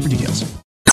 See website for details.